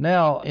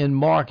 Now, in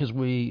Mark, as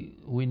we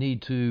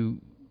need to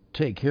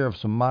take care of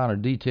some minor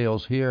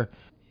details here,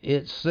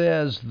 it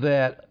says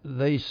that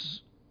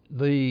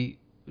the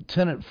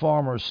tenant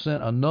farmers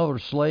sent another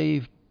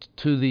slave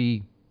to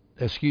the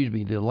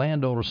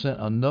landowner sent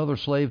another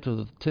slave to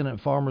the tenant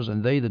farmers,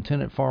 and they, the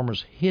tenant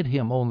farmers, hit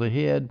him on the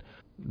head.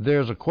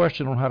 There's a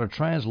question on how to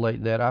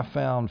translate that. I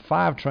found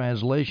 5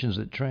 translations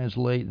that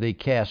translate they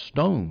cast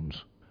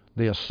stones.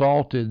 They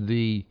assaulted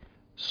the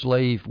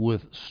slave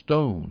with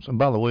stones. And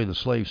by the way, the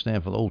slaves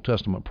stand for the Old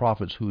Testament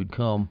prophets who had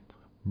come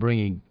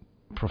bringing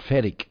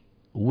prophetic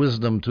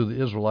wisdom to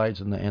the Israelites,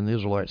 and the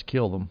Israelites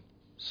killed them.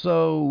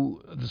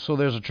 So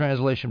there's a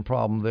translation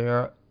problem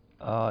there.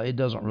 It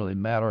doesn't really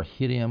matter,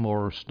 hit him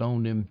or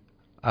stoned him.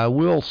 I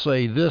will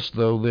say this,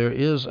 though, there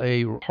is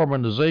a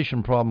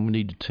harmonization problem we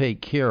need to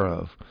take care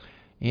of.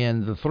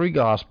 In the 3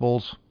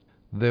 Gospels,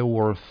 there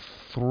were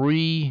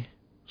 3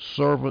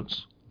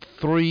 servants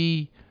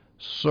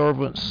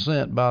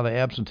sent by the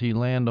absentee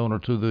landowner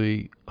to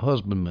the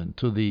husbandmen,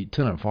 to the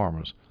tenant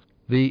farmers.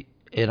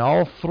 In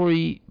all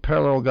 3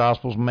 parallel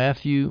Gospels,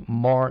 Matthew,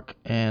 Mark,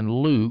 and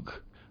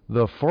Luke,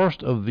 the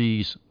first of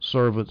these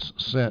servants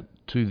sent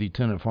to the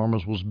tenant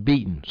farmers was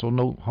beaten, so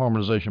no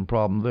harmonization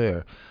problem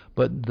there.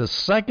 But the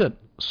second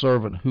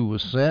servant who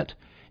was sent,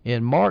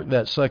 in Mark,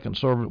 that second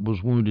servant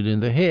was wounded in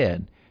the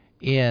head.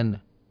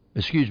 In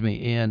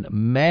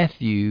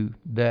Matthew,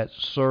 that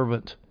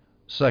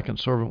second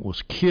servant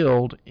was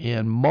killed.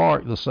 In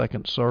Mark, the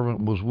second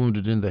servant was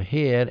wounded in the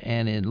head,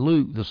 and in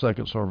Luke, the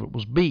second servant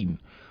was beaten.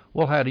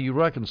 Well, how do you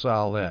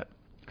reconcile that?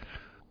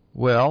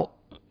 Well,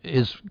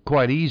 it's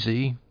quite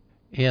easy.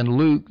 In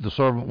Luke, the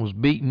servant was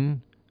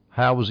beaten.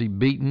 How was he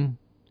beaten?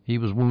 He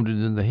was wounded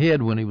in the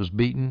head when he was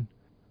beaten.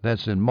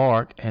 That's in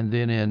Mark. And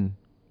then in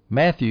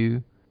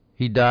Matthew,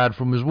 he died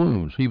from his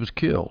wounds. He was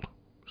killed.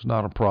 It's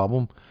not a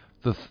problem.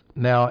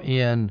 Now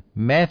in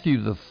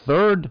Matthew, the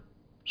third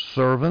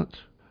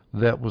servant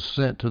that was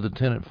sent to the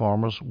tenant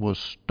farmers was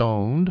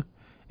stoned.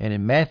 And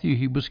in Matthew,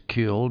 he was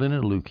killed. And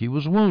in Luke, he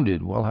was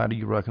wounded. Well, how do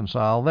you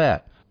reconcile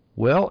that?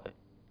 Well,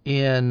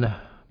 in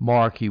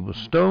Mark, he was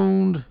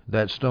stoned.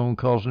 That stone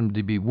caused him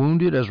to be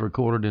wounded, as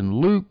recorded in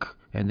Luke.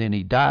 And then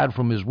he died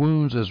from his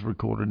wounds, as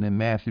recorded in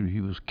Matthew. He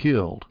was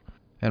killed.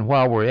 And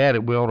while we're at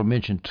it, we ought to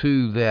mention,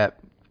 too, that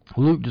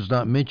Luke does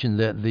not mention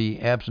that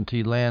the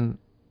absentee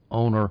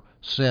landowner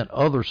sent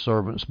other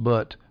servants,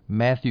 but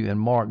Matthew and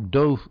Mark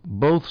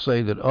both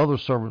say that other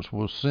servants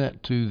were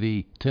sent to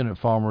the tenant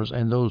farmers,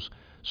 and those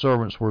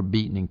servants were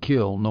beaten and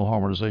killed. No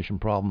harmonization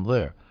problem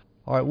there.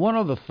 All right, one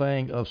other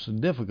thing of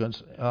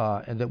significance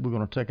and that we're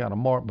going to take out of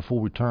Mark before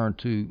we turn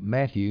to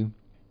Matthew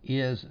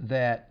is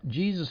that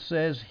Jesus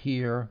says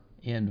here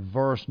in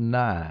verse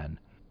 9,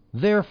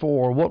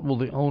 "Therefore, what will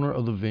the owner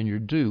of the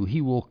vineyard do? He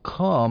will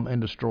come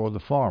and destroy the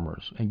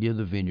farmers and give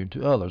the vineyard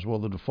to others." Well,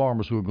 the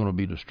farmers who are going to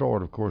be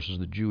destroyed, of course, is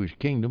the Jewish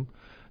kingdom,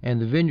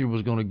 and the vineyard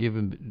was going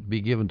to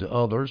be given to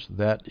others.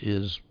 That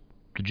is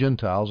the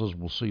Gentiles, as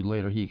we'll see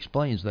later. He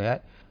explains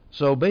that.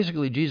 So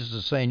basically, Jesus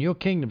is saying, your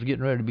kingdom's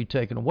getting ready to be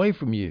taken away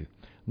from you.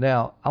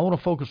 Now, I want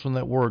to focus on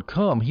that word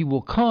come. He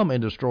will come and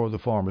destroy the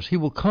farmers. He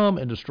will come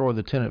and destroy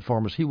the tenant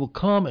farmers. He will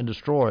come and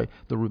destroy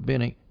the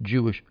rabbinic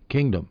Jewish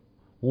kingdom.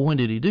 Well, when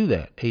did he do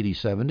that? AD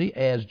 70,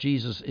 as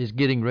Jesus is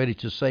getting ready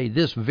to say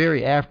this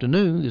very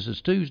afternoon. This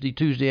is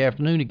Tuesday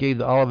afternoon, he gave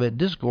the Olivet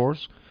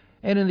Discourse.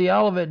 And in the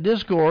Olivet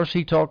Discourse,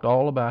 he talked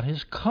all about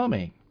his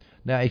coming.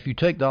 Now, if you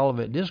take the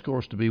Olivet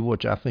Discourse to be,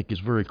 which I think is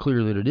very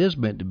clear that it is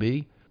meant to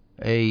be,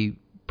 a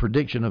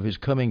prediction of his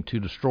coming to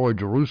destroy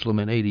Jerusalem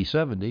in AD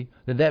 70,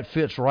 then that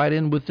fits right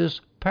in with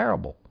this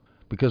parable.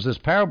 Because this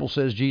parable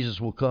says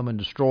Jesus will come and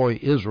destroy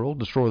Israel,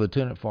 destroy the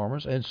tenant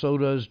farmers, and so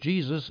does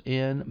Jesus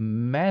in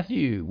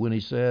Matthew when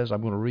he says,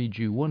 I'm going to read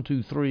you 1,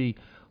 2, 3,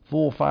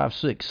 4, 5,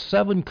 6,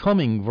 7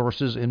 coming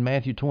verses in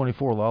Matthew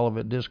 24, the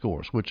Olivet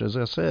Discourse, which, as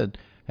I said,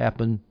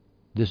 happened.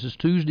 This is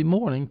Tuesday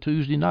morning.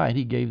 Tuesday night,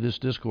 he gave this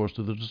discourse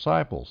to the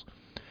disciples.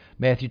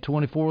 Matthew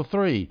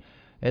 24:3.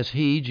 As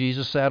he,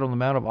 Jesus, sat on the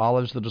Mount of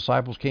Olives, the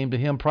disciples came to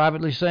him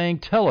privately, saying,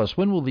 Tell us,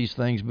 when will these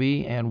things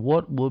be, and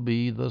what will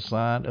be the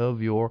sign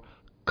of your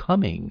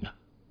coming?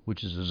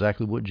 Which is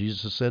exactly what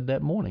Jesus said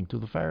that morning to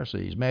the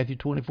Pharisees. Matthew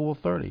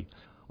 24:30.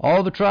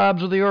 All the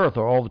tribes of the earth,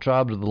 or all the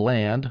tribes of the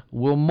land,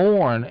 will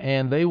mourn,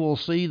 and they will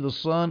see the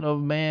Son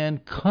of Man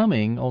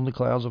coming on the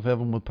clouds of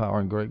heaven with power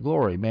and great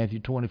glory.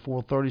 Matthew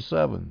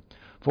 24:37.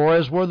 For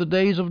as were the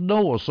days of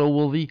Noah, so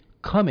will the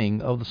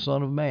coming of the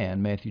Son of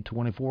Man. Matthew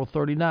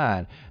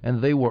 24:39. And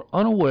they were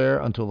unaware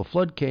until the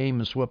flood came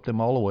and swept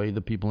them all away,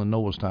 the people in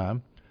Noah's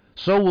time.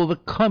 So will the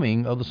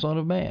coming of the Son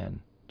of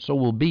Man. So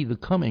will be the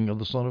coming of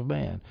the Son of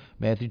Man.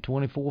 Matthew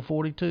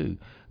 24:42.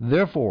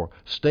 Therefore,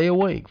 stay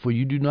awake, for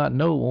you do not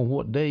know on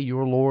what day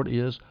your Lord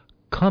is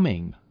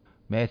coming.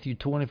 Matthew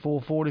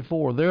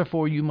 24:44.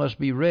 Therefore, you must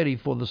be ready,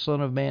 for the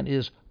Son of Man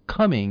is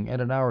coming at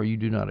an hour you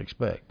do not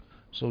expect.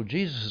 So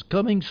Jesus is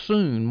coming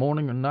soon,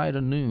 morning or night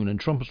or noon, and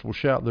trumpets will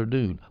shout their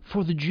doom.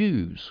 For the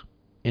Jews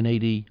in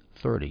AD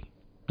 30.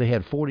 They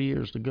had 40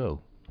 years to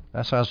go.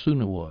 That's how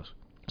soon it was.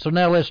 So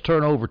now let's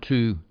turn over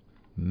to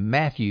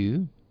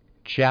Matthew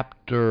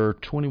chapter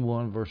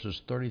 21,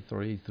 verses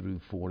 33 through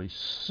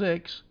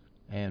 46,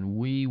 and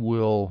we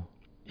will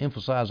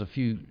emphasize a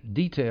few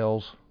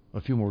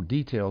more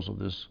details of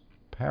this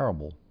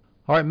parable.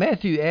 All right,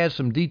 Matthew adds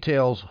some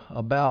details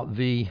about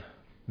the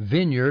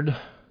vineyard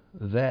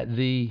that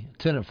the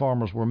tenant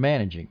farmers were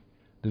managing.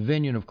 The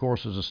vineyard, of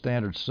course, is a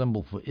standard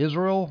symbol for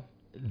Israel.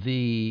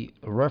 The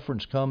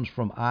reference comes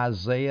from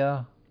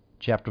Isaiah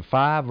chapter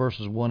 5,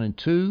 verses 1 and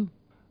 2.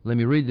 Let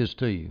me read this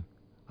to you.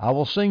 I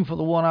will sing for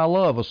the one I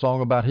love a song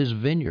about his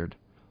vineyard.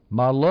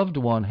 My loved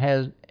one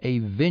has a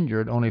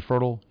vineyard on a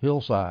fertile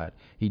hillside.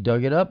 He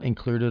dug it up and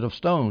cleared it of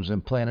stones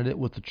and planted it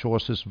with the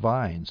choicest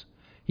vines.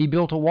 He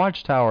built a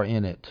watchtower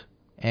in it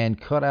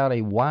and cut out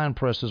a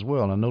winepress as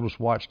well. Now notice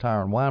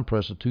watchtower and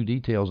winepress are two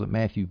details that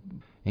Matthew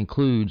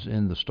includes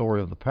in the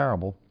story of the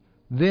parable.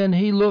 Then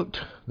he looked,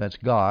 that's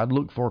God,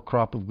 looked for a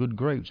crop of good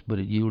grapes, but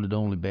it yielded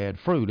only bad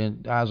fruit.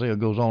 And Isaiah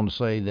goes on to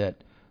say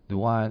that the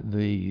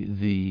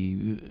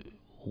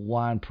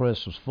wine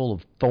press was full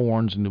of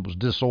thorns, and it was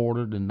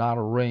disordered and not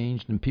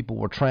arranged, and people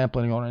were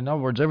trampling on it. In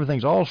other words,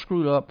 everything's all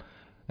screwed up,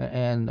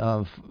 and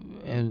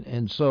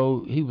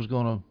so he was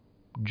going to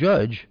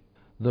judge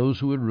those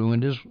who had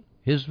ruined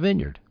his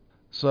vineyard.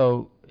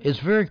 So it's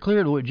very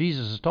clear to what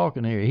Jesus is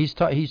talking here. He's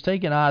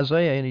taking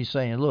Isaiah and he's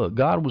saying, look,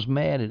 God was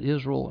mad at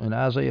Israel in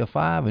Isaiah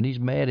 5, and he's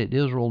mad at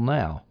Israel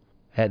now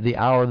at the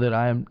hour that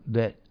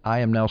I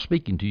am now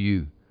speaking to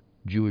you,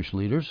 Jewish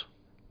leaders.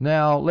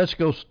 Now, let's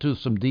go to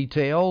some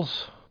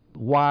details.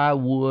 Why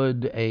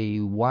would a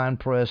wine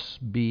press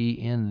be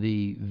in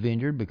the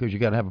vineyard? Because you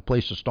got to have a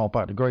place to stomp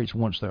out the grapes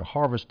once they're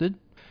harvested.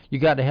 You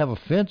got to have a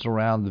fence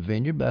around the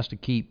vineyard. That's to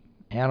keep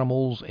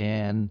animals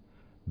and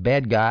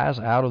bad guys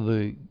out of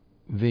the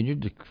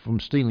vineyard from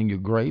stealing your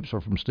grapes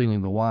or from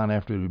stealing the wine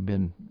after it had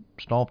been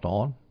stomped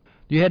on.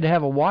 You had to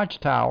have a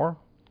watchtower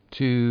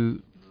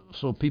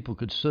so people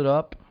could sit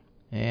up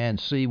and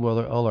see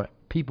whether other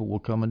people were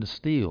coming to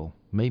steal.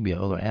 Maybe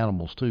other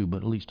animals too,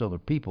 but at least other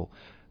people.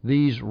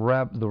 The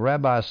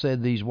rabbi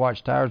said these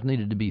watchtowers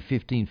needed to be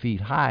 15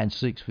 feet high and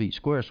 6 feet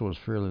square, so it was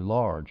fairly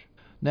large.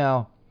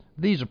 Now,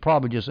 these are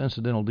probably just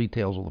incidental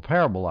details of the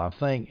parable, I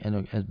think,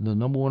 and the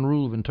number one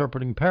rule of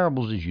interpreting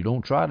parables is you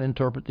don't try to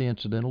interpret the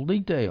incidental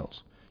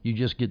details. You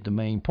just get the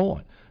main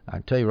point. I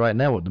can tell you right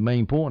now what the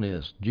main point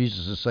is.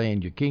 Jesus is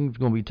saying your kingdom's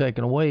going to be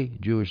taken away,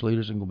 Jewish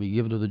leaders, and will be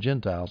given to the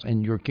Gentiles,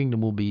 and your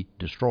kingdom will be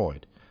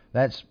destroyed.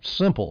 That's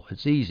simple.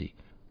 It's easy.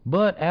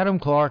 But Adam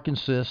Clarke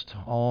insists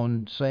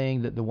on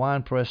saying that the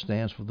winepress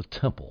stands for the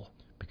temple,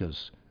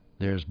 because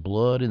there's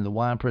blood in the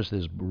winepress,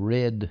 there's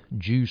red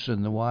juice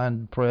in the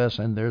winepress,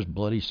 and there's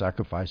bloody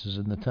sacrifices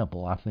in the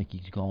temple. I think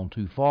he's gone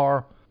too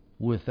far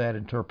with that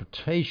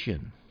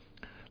interpretation.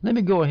 Let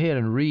me go ahead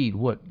and read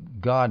what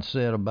God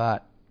said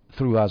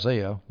through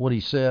Isaiah, what he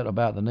said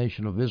about the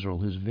nation of Israel,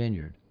 his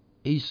vineyard.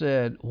 He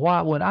said,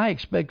 why, when I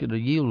expected a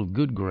yield of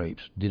good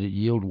grapes, did it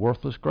yield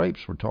worthless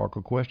grapes?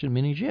 Rhetorical question,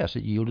 meaning yes,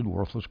 it yielded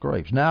worthless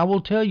grapes. Now I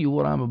will tell you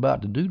what I'm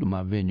about to do to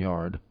my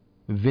vineyard.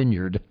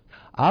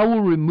 I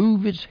will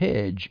remove its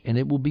hedge, and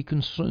it will be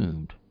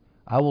consumed.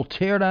 I will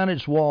tear down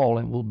its wall,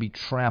 and it will be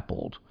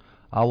trampled.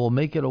 I will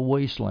make it a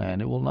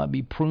wasteland. It will not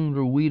be pruned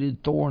or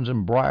weeded. Thorns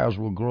and briars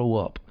will grow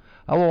up.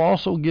 I will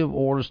also give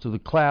orders to the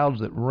clouds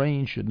that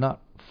rain should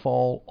not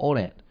fall on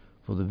it.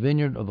 For the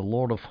vineyard of the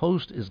Lord of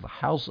hosts is the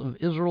house of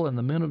Israel and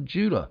the men of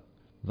Judah,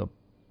 the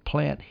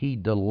plant he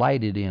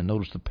delighted in.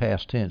 Notice the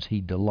past tense.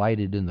 He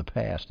delighted in the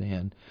past.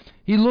 And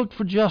he looked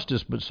for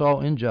justice, but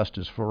saw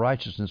injustice, for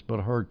righteousness, but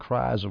heard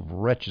cries of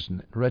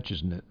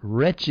wretchedness.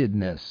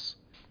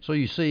 So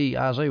you see,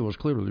 Isaiah was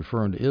clearly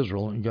referring to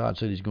Israel, and God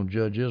said he's going to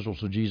judge Israel.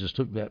 So Jesus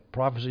took that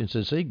prophecy and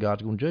said, see,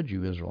 God's going to judge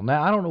you, Israel.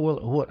 Now, I don't know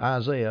what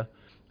Isaiah,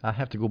 I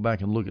have to go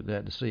back and look at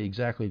that to see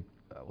exactly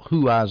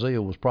who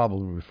Isaiah was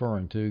probably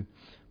referring to.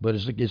 But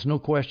it's no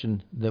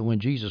question that when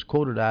Jesus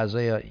quoted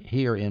Isaiah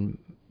here in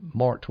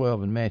Mark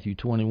 12 and Matthew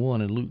 21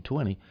 and Luke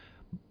 20,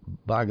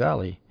 by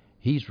golly,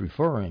 he's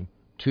referring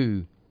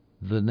to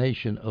the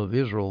nation of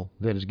Israel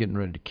that is getting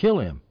ready to kill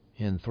him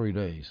in 3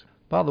 days.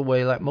 By the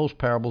way, like most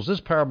parables, this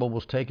parable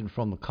was taken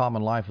from the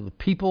common life of the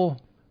people,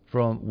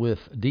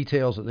 with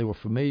details that they were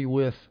familiar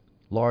with.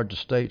 Large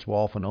estates were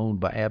often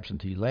owned by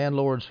absentee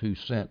landlords who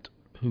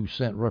who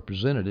sent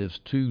representatives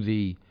to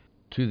the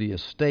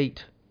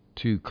estate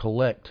to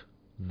collect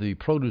the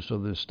produce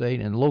of the estate,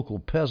 and local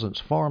peasants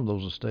farmed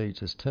those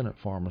estates as tenant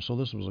farmers. So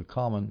this was a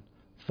common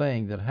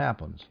thing that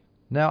happens.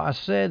 Now, I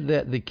said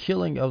that the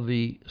killing of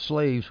the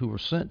slaves who were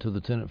sent to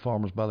the tenant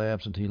farmers by the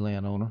absentee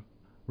landowner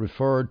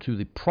referred to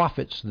the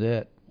prophets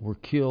that were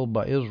killed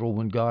by Israel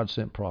when God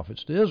sent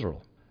prophets to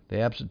Israel. The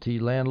absentee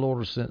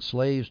landlord sent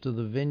slaves to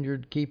the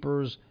vineyard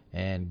keepers,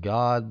 and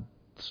God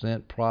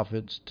sent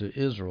prophets to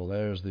Israel.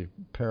 There's the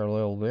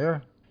parallel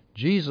there.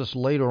 Jesus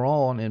later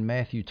on in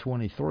Matthew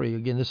 23,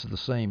 again this is the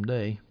same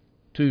day,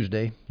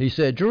 Tuesday, he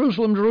said,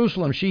 "Jerusalem,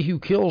 Jerusalem, she who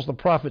kills the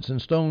prophets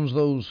and stones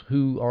those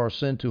who are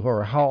sent to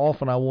her. How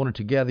often I wanted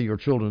to gather your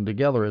children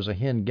together as a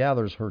hen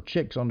gathers her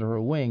chicks under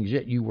her wings,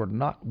 yet you were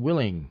not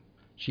willing."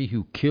 She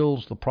who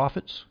kills the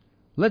prophets.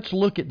 Let's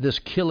look at this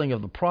killing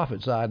of the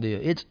prophets idea.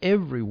 It's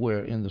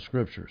everywhere in the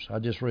scriptures. I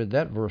just read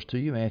that verse to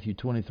you, Matthew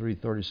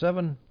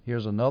 23:37.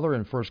 Here's another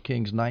in 1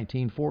 Kings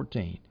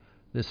 19:14.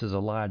 This is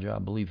Elijah, I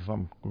believe, if I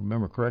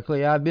remember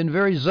correctly. "I've been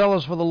very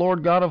zealous for the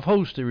Lord God of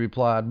hosts," he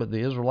replied, "but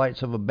the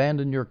Israelites have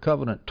abandoned your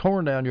covenant,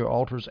 torn down your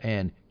altars,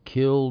 and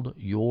killed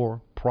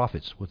your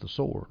prophets with the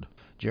sword."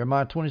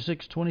 Jeremiah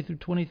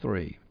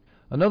 26:20-23.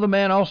 "Another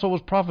man also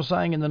was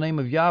prophesying in the name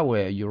of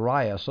Yahweh,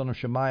 Uriah, son of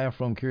Shemaiah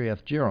from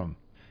Kiriath-Jearim.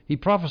 He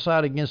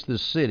prophesied against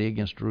this city,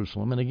 against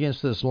Jerusalem, and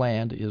against this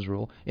land,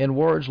 Israel, in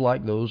words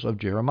like those of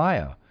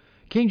Jeremiah.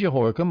 King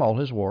Jehoiakim, all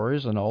his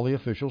warriors, and all the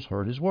officials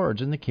heard his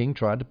words, and the king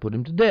tried to put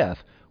him to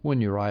death. When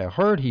Uriah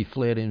heard, he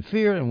fled in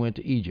fear and went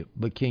to Egypt.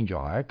 But King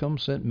Jehoiakim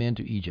sent men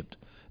to Egypt.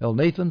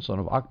 Elnathan, son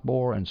of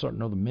Achbor, and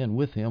certain other men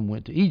with him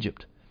went to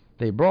Egypt.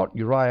 They brought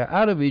Uriah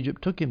out of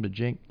Egypt, took him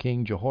to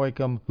King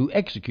Jehoiakim, who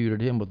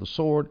executed him with the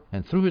sword,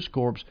 and threw his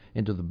corpse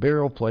into the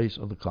burial place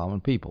of the common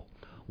people."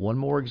 One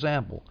more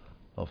example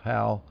of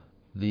how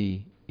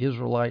the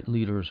Israelite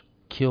leaders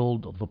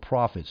killed the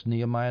prophets,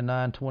 Nehemiah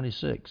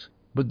 9:26.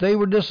 "But they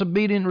were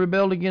disobedient and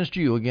rebelled against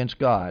you, against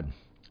God.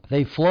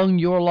 They flung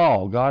your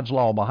law, God's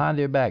law, behind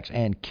their backs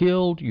and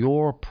killed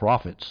your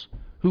prophets,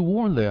 who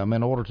warned them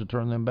in order to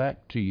turn them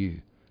back to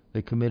you.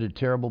 They committed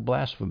terrible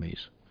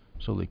blasphemies."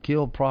 So they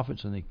killed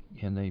prophets and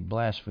they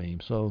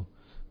blasphemed. So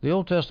the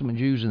Old Testament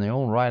Jews in their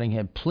own writing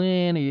had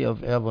plenty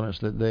of evidence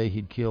that they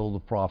had killed the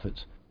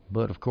prophets.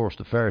 But, of course,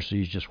 the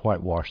Pharisees just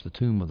whitewashed the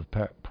tomb of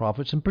the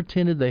prophets and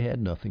pretended they had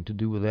nothing to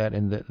do with that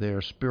and that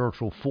their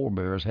spiritual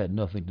forebears had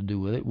nothing to do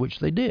with it, which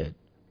they did.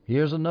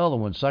 Here's another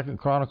one, 2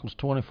 Chronicles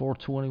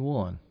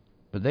 24:21.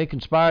 "But they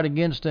conspired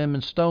against him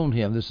and stoned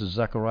him," this is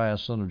Zechariah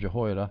son of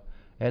Jehoiada,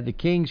 "at the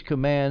king's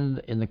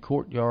command in the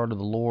courtyard of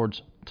the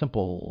Lord's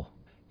temple."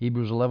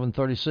 Hebrews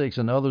 11:36,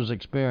 "And others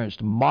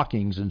experienced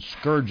mockings and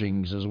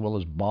scourgings as well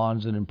as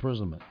bonds and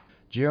imprisonment."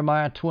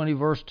 Jeremiah 20,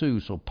 verse 2,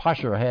 "So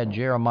Pashur had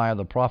Jeremiah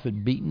the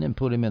prophet beaten and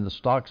put him in the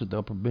stocks at the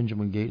upper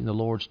Benjamin gate in the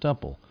Lord's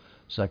temple."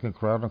 2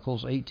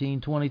 Chronicles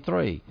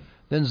 18:23,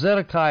 "Then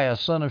Zedekiah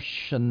son of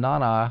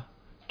Chenaanah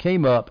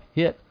came up,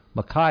 hit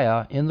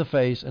Micaiah in the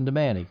face, and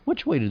demanding,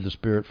 'Which way did the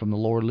Spirit from the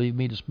Lord lead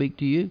me to speak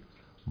to you?'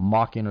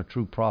 Mocking a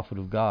true prophet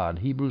of God."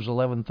 Hebrews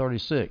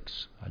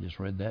 11:36, I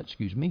just read that,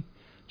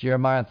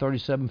 Jeremiah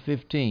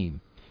 37:15,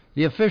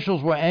 "The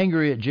officials were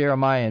angry at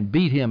Jeremiah and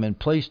beat him and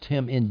placed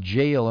him in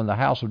jail in the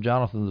house of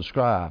Jonathan the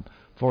scribe,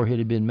 for it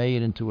had been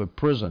made into a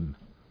prison."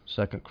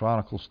 2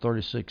 Chronicles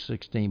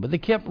 36:16, "But they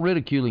kept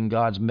ridiculing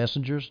God's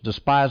messengers,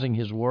 despising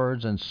his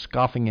words, and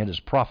scoffing at his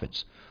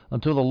prophets,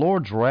 until the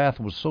Lord's wrath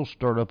was so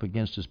stirred up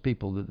against his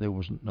people that there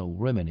was no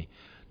remedy."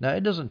 Now,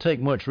 it doesn't take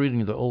much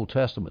reading of the Old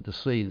Testament to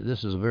see that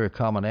this is a very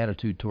common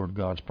attitude toward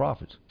God's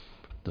prophets.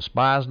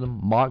 Despised them,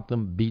 mocked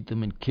them, beat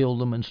them, and killed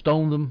them, and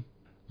stoned them.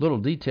 Little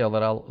detail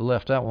that I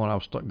left out when I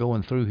was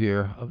going through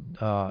here,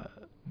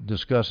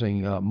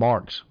 discussing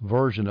Mark's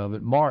version of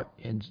it. Mark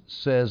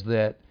says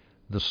that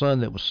the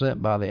son that was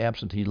sent by the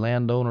absentee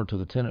landowner to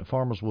the tenant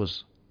farmers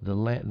was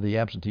the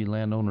absentee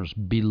landowner's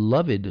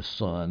beloved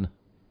son.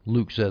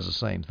 Luke says the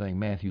same thing.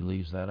 Matthew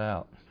leaves that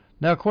out.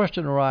 Now, a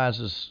question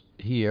arises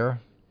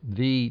here.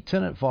 The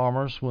tenant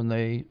farmers, when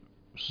they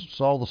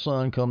saw the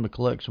son come to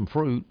collect some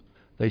fruit,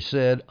 they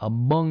said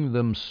among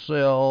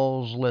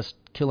themselves, "Let's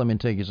kill him and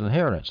take his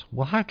inheritance."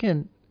 Well, how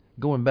can,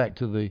 going back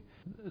to the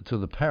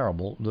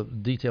parable, the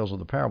details of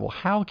the parable,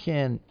 how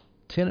can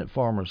tenant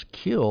farmers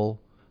kill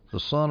the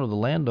son of the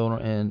landowner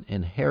and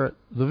inherit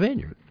the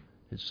vineyard?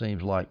 It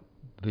seems like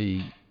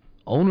the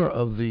owner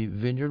of the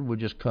vineyard would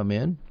just come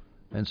in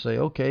and say,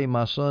 "Okay,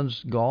 my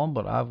son's gone,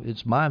 but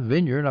it's my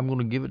vineyard. I'm going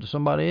to give it to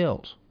somebody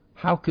else."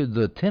 How could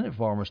the tenant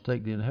farmers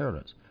take the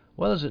inheritance?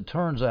 Well, as it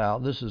turns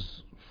out, this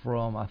is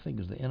from, I think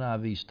it was the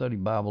NIV Study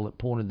Bible that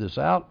pointed this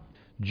out.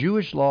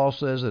 Jewish law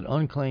says that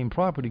unclaimed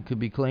property could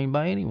be claimed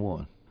by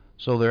anyone.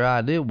 So their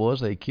idea was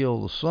they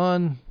kill the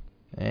son,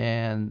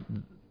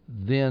 and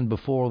then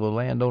before the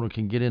landowner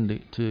can get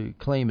in to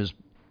claim his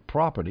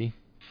property,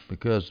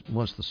 because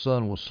once the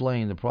son was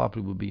slain, the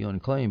property would be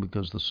unclaimed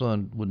because the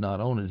son would not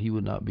own it. He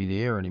would not be the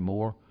heir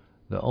anymore.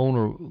 The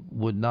owner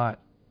would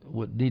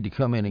need to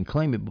come in and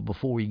claim it, but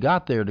before he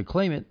got there to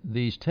claim it,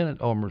 these tenant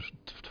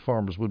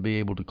farmers would be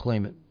able to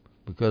claim it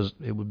because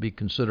it would be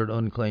considered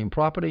unclaimed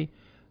property,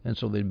 and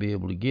so they'd be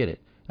able to get it.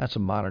 That's a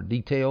minor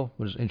detail,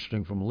 but it's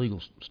interesting from a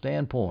legal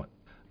standpoint.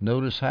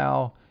 Notice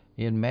how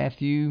in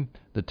Matthew,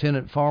 the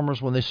tenant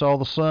farmers, when they saw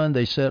the son,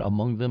 they said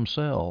among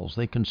themselves.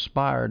 They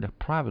conspired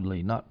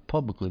privately, not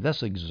publicly.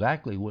 That's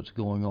exactly what's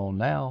going on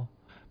now.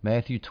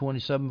 Matthew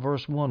 27,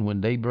 verse 1,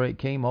 when daybreak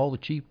came, all the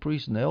chief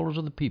priests and the elders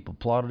of the people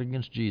plotted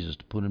against Jesus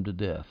to put him to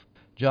death.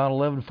 John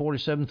 11,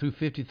 47 through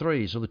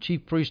 53, so the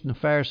chief priests and the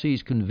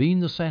Pharisees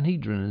convened the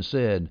Sanhedrin and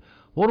said,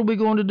 "What are we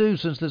going to do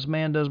since this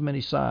man does many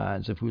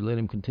signs? If we let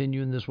him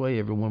continue in this way,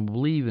 everyone will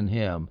believe in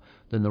him.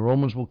 Then the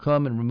Romans will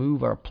come and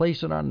remove our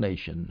place in our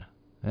nation."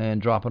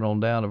 And dropping on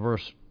down to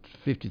verse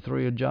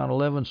 53 of John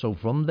 11, so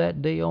from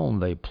that day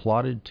on they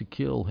plotted to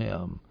kill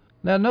him.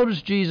 Now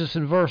notice Jesus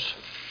in verse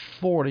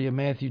 40 of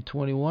Matthew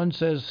 21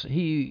 says,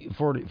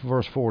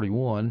 verse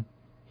 41,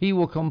 he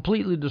will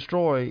completely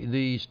destroy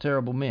these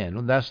terrible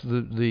men. That's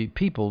the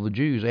people, the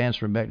Jews,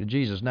 answering back to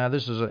Jesus. Now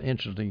this is an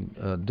interesting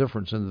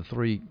difference in the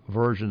three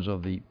versions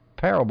of the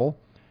parable.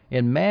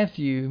 In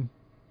Matthew,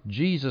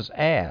 Jesus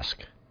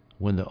asked,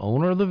 when the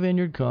owner of the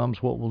vineyard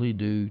comes, what will he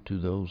do to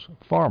those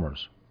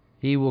farmers?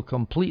 He will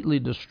completely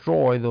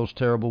destroy those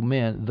terrible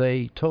men,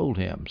 they told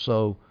him.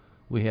 So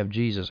we have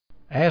Jesus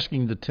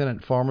asking the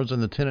tenant farmers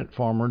and the tenant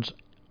farmers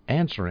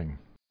answering.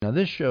 Now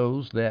this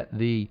shows that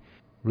the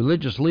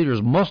religious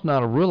leaders must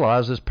not have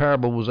realized this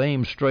parable was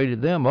aimed straight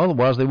at them.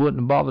 Otherwise they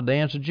wouldn't have bothered to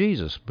answer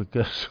Jesus,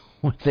 because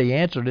when they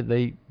answered it,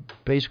 they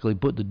basically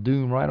put the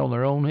doom right on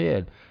their own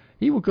head.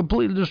 He will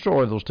completely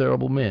destroy those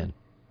terrible men,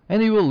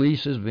 and he will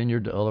lease his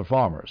vineyard to other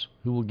farmers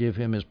who will give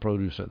him his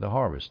produce at the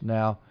harvest.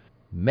 Now,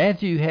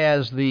 Matthew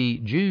has the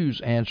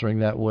Jews answering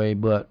that way,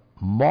 but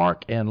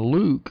Mark and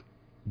Luke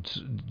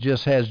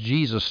just has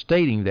Jesus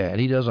stating that.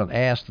 He doesn't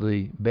ask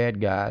the bad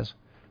guys,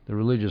 the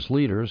religious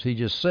leaders. He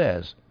just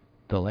says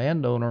the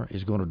landowner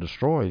is going to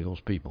destroy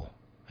those people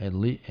and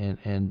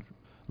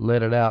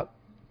let it out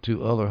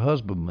to other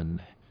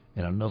husbandmen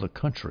in another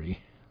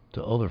country,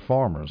 to other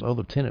farmers.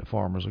 Other tenant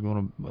farmers are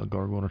going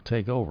to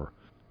take over.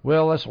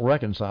 Well, let's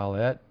reconcile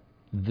that.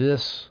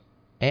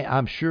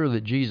 I'm sure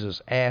that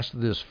Jesus asked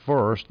this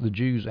first. The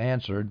Jews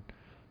answered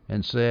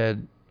and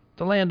said,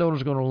 the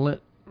landowner's going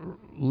to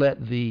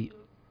let the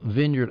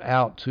vineyard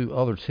out to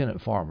other tenant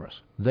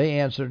farmers. They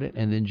answered it,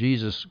 and then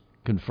Jesus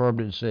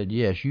confirmed it and said,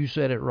 yes, you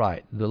said it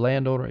right. The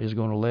landowner is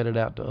going to let it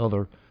out to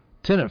other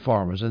tenant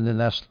farmers. And then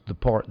that's the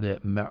part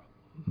that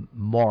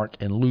Mark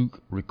and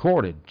Luke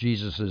recorded,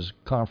 Jesus'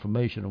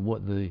 confirmation of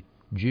what the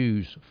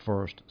Jews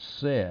first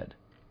said.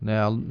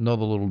 Now,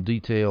 another little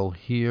detail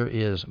here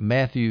is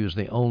Matthew is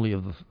the only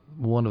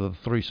one of the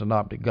three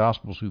synoptic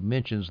gospels who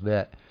mentions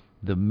that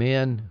the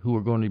men who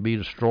are going to be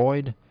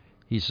destroyed,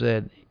 he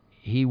said,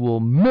 he will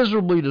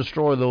miserably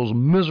destroy those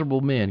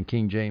miserable men.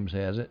 King James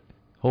has it.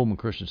 Holman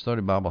Christian Study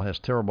Bible has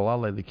terrible. I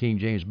like the King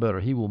James better.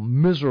 He will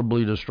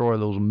miserably destroy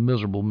those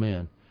miserable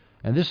men.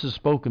 And this is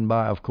spoken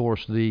by, of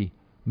course, the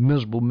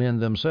miserable men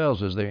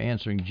themselves as they're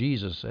answering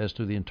Jesus as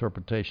to the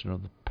interpretation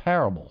of the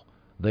parable.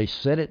 They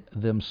said it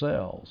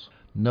themselves.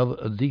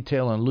 Another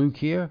detail in Luke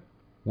here,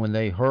 when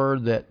they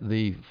heard that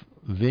the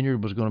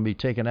vineyard was going to be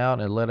taken out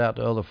and let out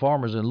to other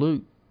farmers in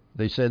Luke,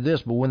 they said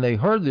this, but when they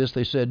heard this,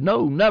 they said,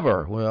 no,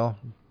 never. Well,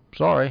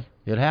 sorry,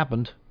 it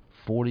happened.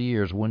 40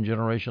 years, one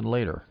generation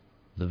later,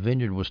 the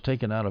vineyard was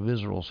taken out of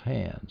Israel's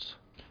hands.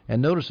 And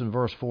notice in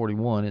verse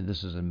 41, and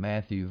this is in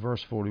Matthew,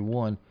 verse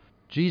 41,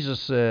 Jesus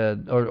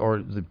said, or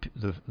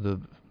the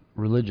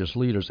religious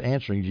leaders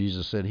answering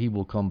Jesus said, he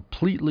will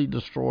completely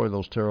destroy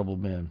those terrible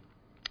men.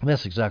 And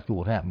that's exactly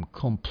what happened.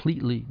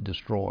 Completely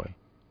destroy.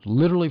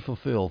 Literally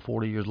fulfilled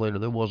 40 years later.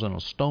 There wasn't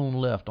a stone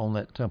left on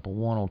that temple,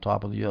 one on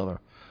top of the other,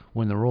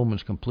 when the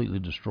Romans completely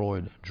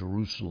destroyed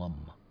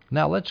Jerusalem.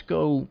 Now let's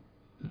go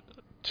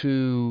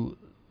to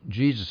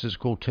Jesus'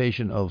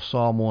 quotation of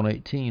Psalm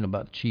 118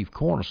 about the chief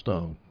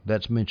cornerstone.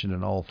 That's mentioned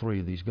in all three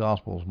of these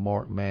Gospels,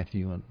 Mark,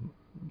 Matthew, and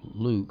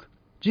Luke.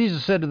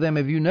 Jesus said to them,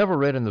 have you never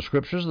read in the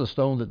Scriptures, the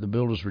stone that the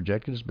builders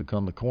rejected has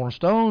become the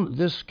cornerstone?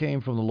 This came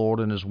from the Lord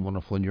and is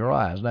wonderful in your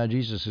eyes. Now,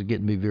 Jesus is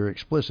getting to be very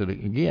explicit.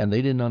 Again,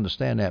 they didn't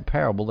understand that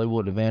parable. They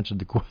wouldn't have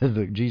answered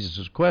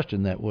Jesus'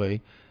 question that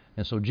way.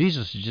 And so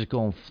Jesus is just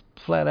going to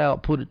flat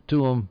out put it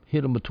to them,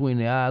 hit them between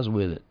the eyes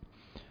with it.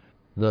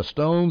 The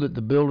stone that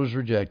the builders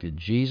rejected.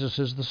 Jesus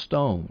is the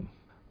stone.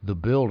 The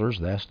builders,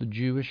 that's the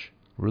Jewish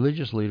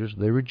religious leaders,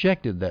 they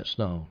rejected that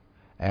stone.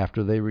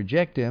 After they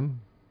reject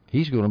him,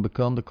 he's going to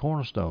become the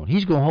cornerstone.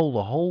 He's going to hold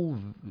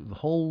the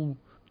whole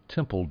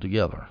temple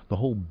together, the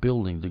whole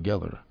building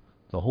together,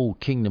 the whole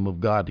kingdom of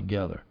God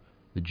together.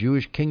 The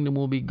Jewish kingdom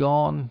will be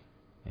gone,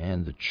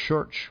 and the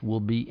church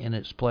will be in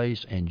its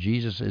place, and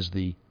Jesus is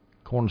the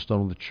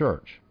cornerstone of the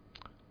church.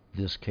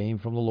 This came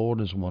from the Lord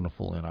and is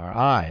wonderful in our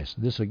eyes.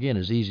 This, again,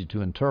 is easy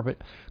to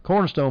interpret.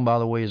 Cornerstone, by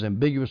the way, is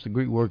ambiguous. The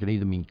Greek word can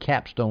either mean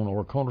capstone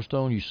or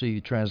cornerstone. You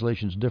see,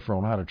 translations differ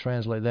on how to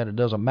translate that. It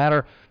doesn't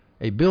matter.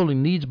 A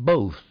building needs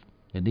both.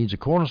 It needs a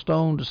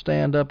cornerstone to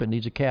stand up. It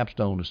needs a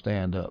capstone to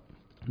stand up.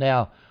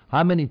 Now,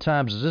 How many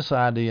times is this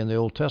idea in the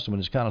Old Testament?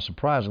 It's kind of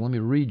surprising. Let me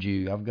read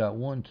you. I've got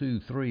 1, 2,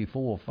 3,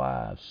 4,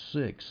 5,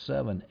 6,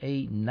 7,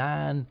 8,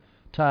 9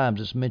 times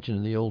it's mentioned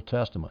in the Old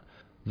Testament.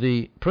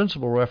 The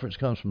principal reference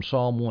comes from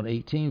Psalm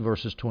 118,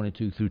 verses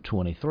 22 through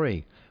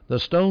 23. The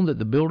stone that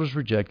the builders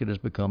rejected has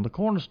become the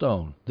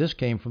cornerstone. This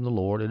came from the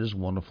Lord. It is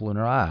wonderful in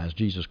our eyes.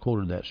 Jesus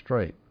quoted that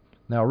straight.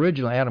 Now,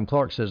 originally, Adam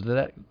Clark says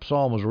that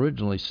psalm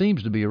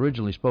seems to be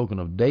originally spoken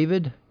of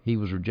David. He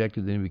was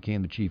rejected, then he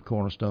became the chief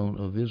cornerstone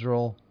of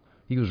Israel.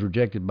 He was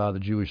rejected by the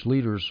Jewish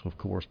leaders, of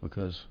course,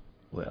 because,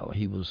 well,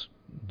 he was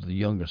the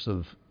youngest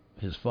of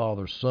his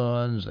father's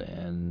sons,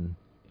 and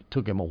it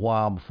took him a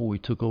while before he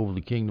took over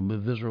the kingdom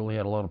of Israel. He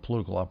had a lot of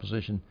political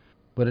opposition.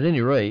 But at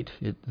any rate,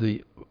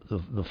 the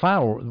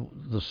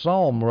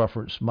psalm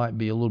reference might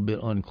be a little bit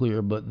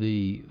unclear, but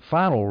the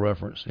final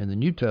reference in the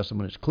New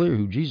Testament, it's clear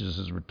who Jesus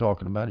is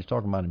talking about. He's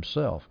talking about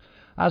himself.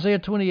 Isaiah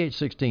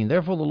 28:16,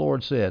 therefore the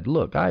Lord said,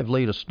 look, I have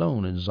laid a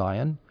stone in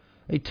Zion,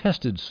 a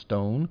tested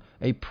stone,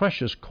 a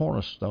precious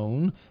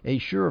cornerstone, a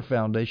sure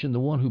foundation. The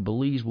one who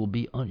believes will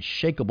be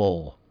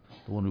unshakable.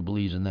 The one who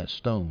believes in that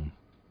stone.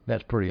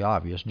 That's pretty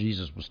obvious.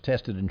 Jesus was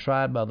tested and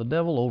tried by the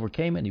devil,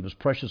 overcame it, and he was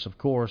precious, of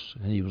course,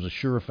 and he was a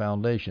sure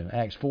foundation.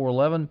 Acts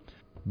 4:11,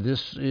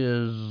 this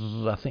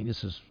is, I think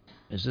this is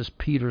this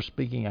Peter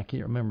speaking? I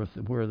can't remember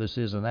where this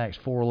is in Acts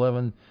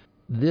 4:11.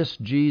 This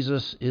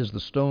Jesus is the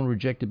stone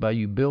rejected by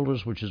you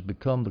builders, which has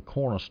become the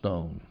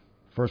cornerstone.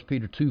 1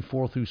 Peter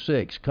 2:4 through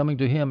 6, coming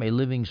to him a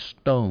living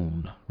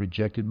stone,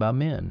 rejected by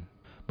men,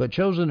 but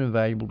chosen and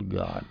valuable to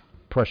God,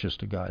 precious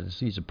to God.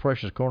 He's a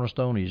precious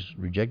cornerstone. He's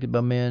rejected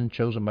by men,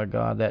 chosen by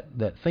God.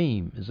 That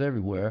theme is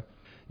everywhere.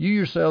 You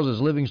yourselves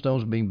as living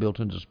stones are being built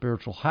into a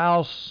spiritual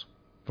house.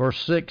 Verse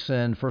 6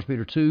 and 1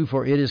 Peter 2,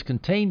 for it is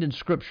contained in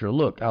Scripture,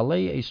 look, I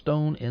lay a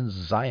stone in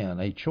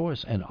Zion, a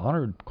choice and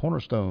honored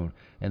cornerstone,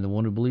 and the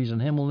one who believes in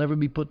him will never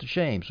be put to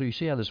shame. So you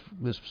see how this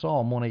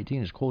Psalm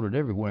 118 is quoted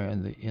everywhere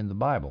in the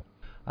Bible.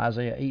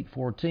 Isaiah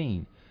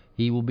 8:14,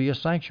 he will be a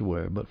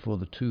sanctuary, but for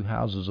the two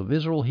houses of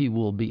Israel he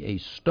will be a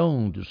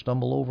stone to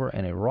stumble over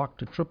and a rock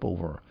to trip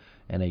over,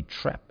 and a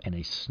trap and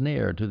a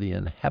snare to the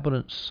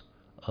inhabitants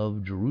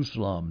of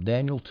Jerusalem.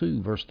 Daniel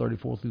 2, verse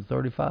 34 through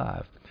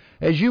 35.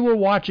 As you were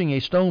watching,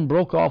 a stone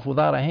broke off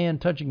without a hand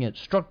touching it,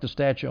 struck the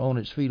statue on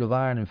its feet of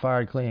iron, and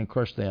fired clay and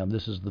crushed them.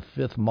 This is the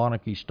fifth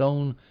monarchy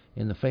stone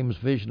in the famous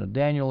vision of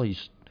Daniel.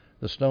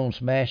 The stone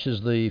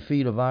smashes the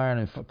feet of iron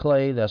and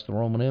clay. That's the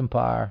Roman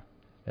Empire.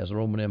 As the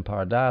Roman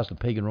Empire dies, the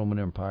pagan Roman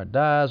Empire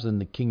dies,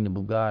 and the kingdom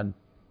of God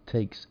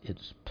takes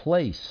its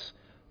place,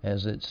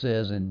 as it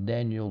says in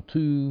Daniel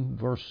 2,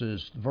 verse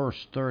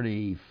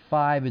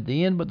 35 at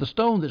the end. But the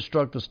stone that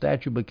struck the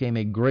statue became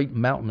a great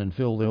mountain and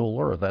filled the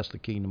whole earth. That's the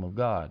kingdom of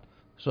God.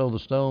 So the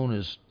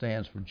stone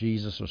stands for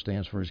Jesus, or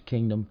stands for his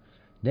kingdom.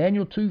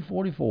 Daniel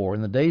 2:44,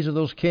 in the days of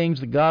those kings,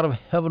 the God of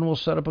heaven will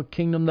set up a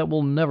kingdom that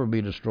will never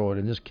be destroyed,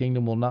 and this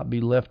kingdom will not be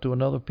left to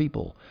another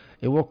people.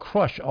 It will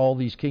crush all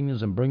these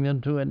kingdoms and bring them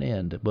to an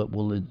end, but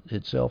will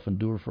itself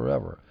endure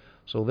forever.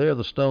 So there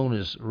the stone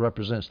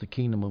represents the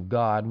kingdom of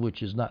God,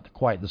 which is not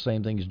quite the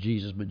same thing as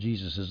Jesus, but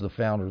Jesus is the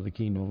founder of the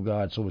kingdom of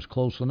God, so it's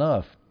close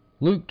enough.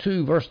 Luke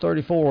 2, verse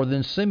 34,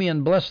 then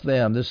Simeon blessed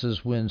them. This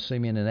is when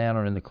Simeon and Anna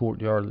are in the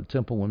courtyard of the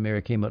temple when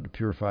Mary came up to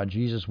purify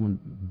Jesus, when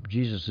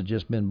Jesus had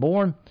just been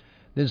born.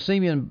 Then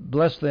Simeon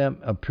blessed them,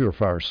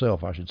 purify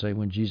herself, I should say,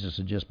 when Jesus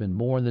had just been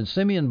born. Then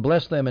Simeon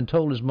blessed them and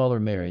told his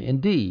mother Mary,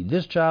 indeed,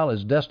 this child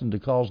is destined to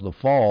cause the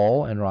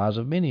fall and rise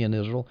of many in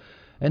Israel,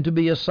 and to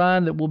be a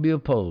sign that will be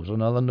opposed.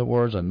 In other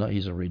words,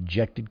 he's a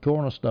rejected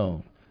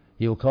cornerstone.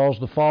 He will cause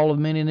the fall of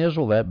many in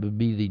Israel, that would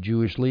be the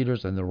Jewish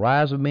leaders, and the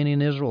rise of many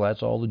in Israel,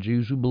 that's all the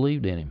Jews who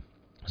believed in him.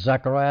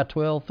 Zechariah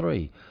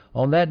 12:3,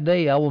 on that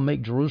day I will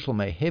make Jerusalem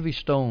a heavy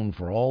stone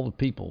for all the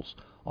peoples.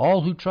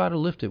 All who try to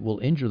lift it will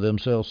injure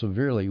themselves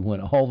severely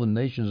when all the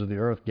nations of the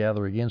earth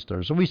gather against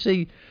her. So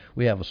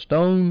we have a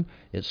stone,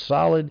 it's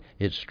solid,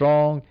 it's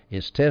strong,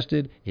 it's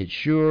tested, it's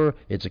sure,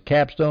 it's a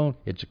capstone,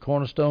 it's a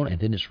cornerstone,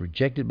 and then it's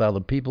rejected by the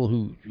people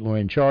who were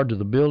in charge of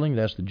the building,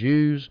 that's the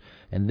Jews,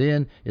 and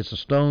then it's a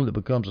stone that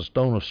becomes a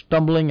stone of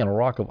stumbling and a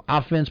rock of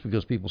offense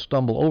because people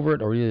stumble over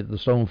it, or either the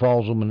stone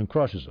falls on them and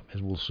crushes them,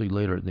 as we'll see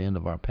later at the end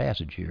of our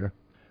passage here.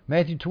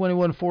 Matthew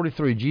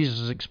 21:43,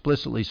 Jesus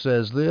explicitly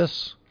says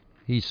this.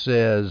 He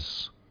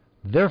says,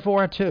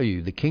 therefore I tell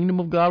you, the kingdom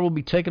of God will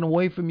be taken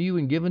away from you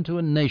and given to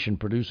a nation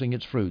producing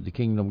its fruit. The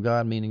kingdom of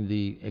God meaning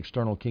the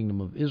external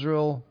kingdom of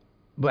Israel.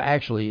 But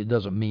actually, it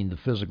doesn't mean the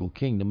physical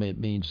kingdom. It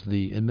means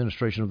the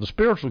administration of the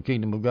spiritual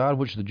kingdom of God,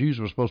 which the Jews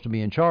were supposed to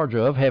be in charge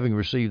of, having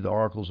received the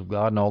oracles of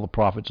God and all the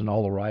prophets and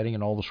all the writing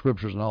and all the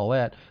scriptures and all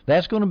that.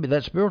 That's going to be,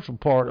 that spiritual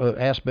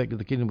aspect of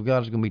the kingdom of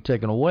God is going to be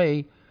taken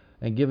away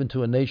and given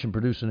to a nation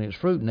producing its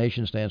fruit.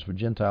 Nation stands for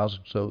Gentiles,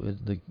 so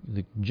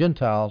the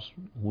Gentiles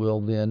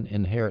will then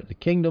inherit the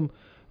kingdom.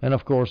 And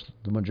of course,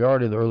 the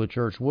majority of the early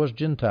church was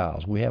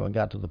Gentiles. We haven't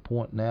got to the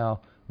point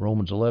now,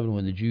 Romans 11,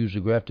 when the Jews are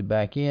grafted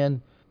back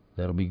in.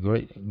 That'll be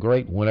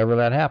great whenever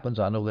that happens.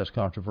 I know that's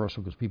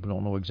controversial because people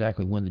don't know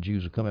exactly when the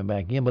Jews are coming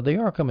back in, but they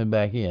are coming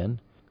back in.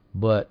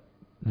 But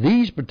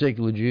These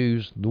particular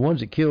Jews, the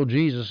ones that killed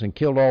Jesus and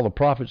killed all the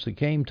prophets that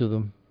came to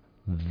them,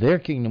 their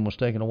kingdom was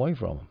taken away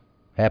from them.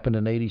 Happened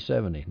in AD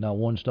 70. Not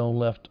one stone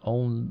left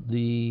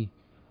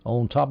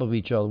on top of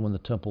each other when the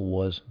temple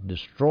was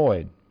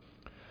destroyed.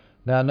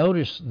 Now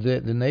notice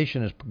that the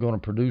nation is going to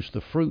produce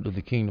the fruit of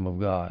the kingdom of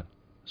God.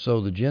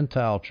 So the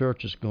Gentile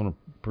church is going to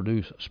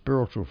produce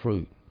spiritual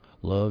fruit: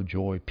 love,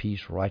 joy,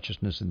 peace,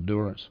 righteousness,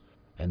 endurance,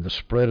 and the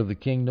spread of the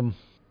kingdom.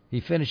 He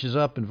finishes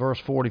up in verse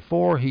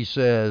 44. He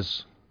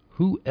says,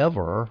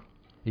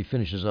 he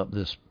finishes up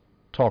this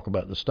talk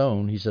about the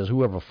stone. He says,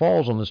 whoever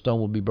falls on the stone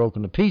will be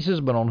broken to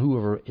pieces, but on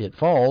whoever it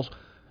falls,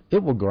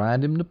 it will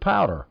grind him to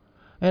powder.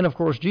 And of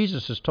course,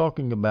 Jesus is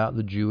talking about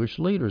the Jewish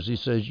leaders. He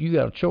says, you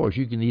got a choice.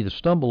 You can either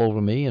stumble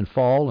over me and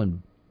fall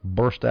and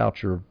burst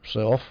out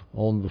yourself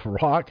on the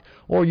rock,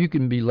 or you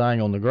can be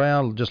lying on the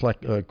ground just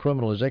like a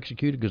criminal is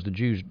executed, because the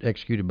Jews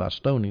executed by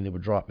stoning. They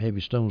would drop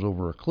heavy stones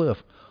over a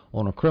cliff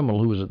on a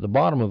criminal who was at the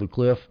bottom of the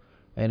cliff.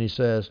 And he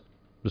says,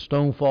 the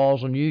stone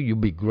falls on you, you'll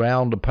be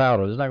ground to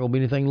powder. There's not going to be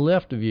anything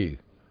left of you.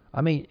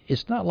 I mean,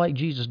 it's not like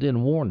Jesus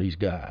didn't warn these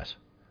guys.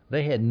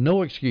 They had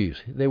no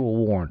excuse. They were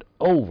warned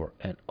over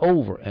and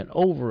over and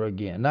over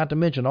again, not to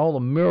mention all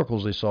the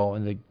miracles they saw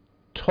and the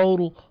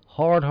total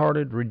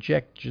hard-hearted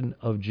rejection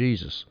of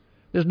Jesus.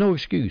 There's no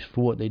excuse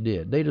for what they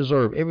did. They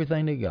deserve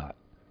everything they got.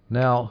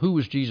 Now, who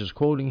was Jesus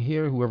quoting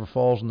here? Whoever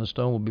falls on the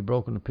stone will be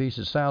broken to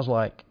pieces. It sounds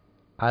like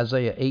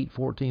Isaiah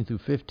 8:14 through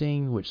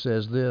 15, which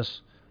says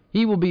this: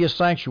 he will be a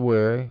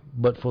sanctuary,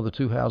 but for the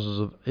two houses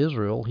of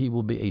Israel, he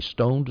will be a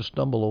stone to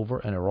stumble over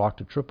and a rock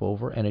to trip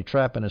over, and a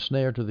trap and a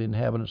snare to the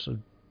inhabitants of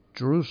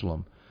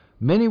Jerusalem.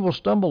 Many will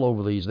stumble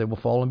over these. They will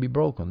fall and be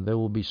broken. They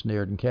will be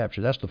snared and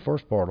captured. That's the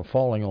first part of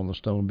falling on the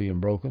stone,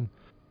 being broken.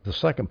 The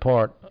second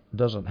part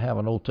doesn't have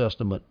an Old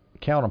Testament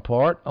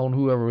counterpart. On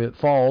whoever it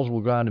falls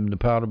will grind him to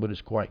powder, but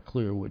it's quite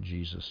clear what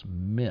Jesus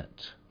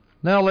meant.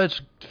 Now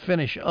let's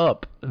finish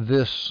up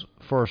this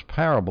first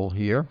parable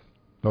here,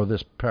 or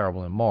this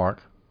parable in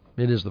Mark.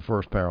 It is the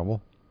first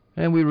parable.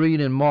 And we read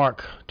in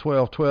Mark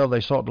 12:12,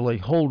 they sought to lay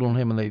hold on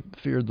him, and they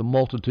feared the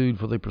multitude,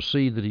 for they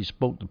perceived that he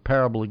spoke the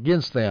parable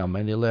against them,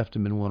 and they left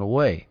him and went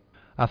away.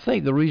 I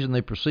think the reason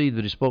they perceived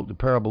that he spoke the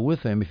parable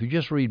with them, if you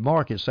just read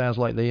Mark, it sounds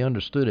like they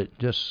understood it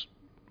just,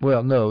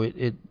 well, no,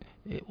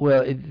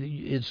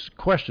 it's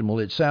questionable.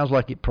 It sounds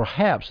like it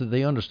perhaps that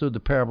they understood the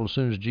parable as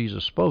soon as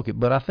Jesus spoke it.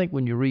 But I think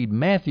when you read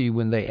Matthew,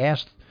 when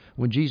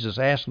Jesus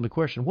asked them the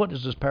question, what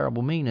does this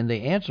parable mean? And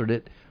they answered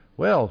it,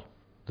 well,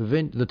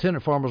 the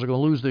tenant farmers are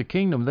going to lose their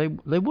kingdom.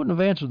 They wouldn't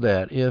have answered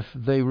that if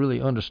they really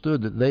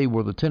understood that they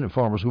were the tenant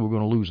farmers who were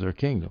going to lose their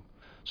kingdom.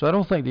 So I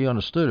don't think they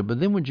understood it. But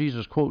then when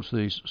Jesus quotes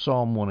these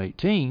Psalm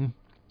 118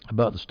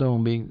 about the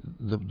stone being,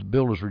 the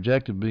builders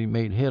rejected, being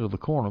made head of the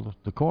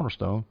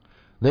cornerstone,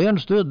 they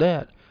understood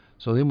that.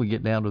 So then we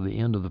get down to the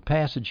end of the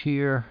passage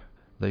here.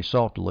 They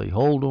sought to lay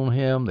hold on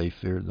him. They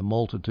feared the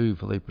multitude,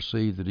 for they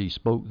perceived that he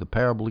spoke the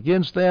parable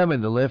against them,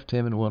 and they left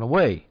him and went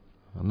away.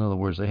 In other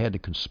words, they had to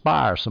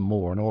conspire some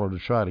more in order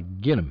to try to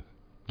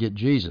get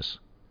Jesus.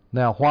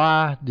 Now,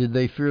 why did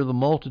they fear the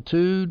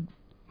multitude?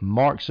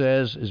 Mark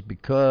says is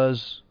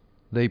because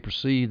they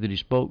perceived that he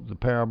spoke the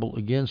parable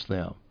against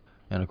them.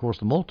 And of course,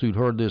 the multitude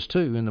heard this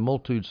too, and the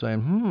multitude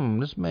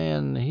saying, this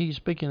man, he's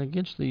speaking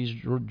against these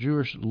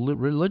Jewish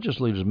religious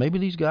leaders. Maybe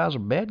these guys are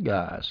bad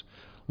guys.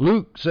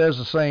 Luke says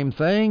the same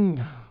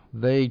thing.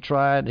 They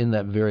tried, in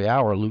that very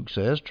hour, Luke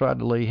says, tried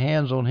to lay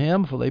hands on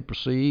him, for they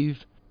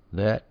perceived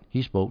that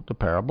he spoke the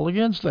parable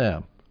against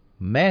them.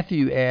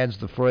 Matthew adds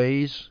the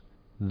phrase,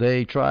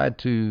 the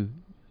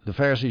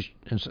Pharisees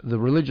and the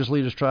religious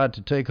leaders tried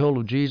to take hold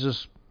of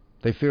Jesus.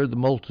 They feared the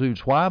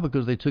multitudes. Why?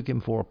 Because they took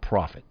him for a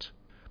prophet.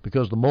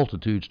 Because the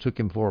multitudes took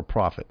him for a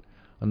prophet.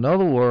 In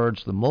other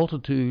words, the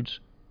multitudes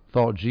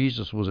thought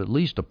Jesus was at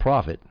least a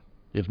prophet,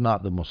 if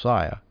not the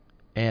Messiah.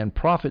 And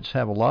prophets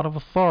have a lot of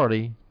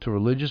authority to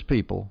religious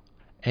people,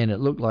 and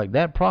it looked like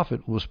that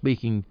prophet was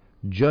speaking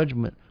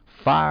judgment,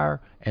 fire,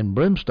 and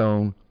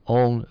brimstone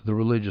on the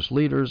religious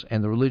leaders.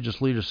 And the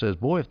religious leader says,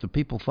 boy, if the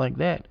people think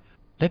that,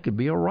 there could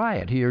be a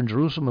riot here in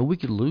Jerusalem, and we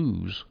could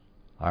lose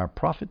our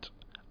prophet,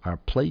 our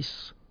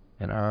place,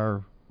 and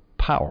our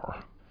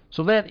power.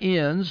 So that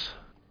ends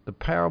the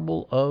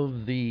parable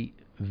of the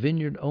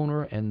vineyard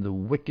owner and the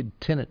wicked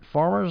tenant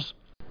farmers.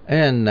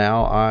 And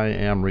now I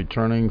am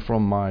returning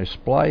from my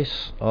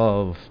splice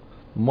of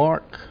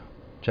Mark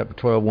chapter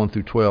 12, 1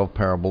 through 12,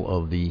 parable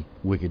of the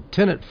wicked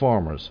tenant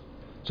farmers.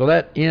 So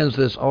that ends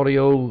this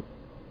audio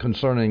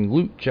concerning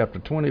Luke chapter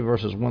 20,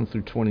 verses 1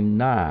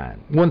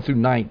 through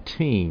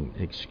 19.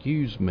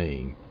 Excuse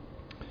me.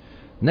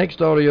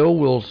 Next audio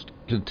will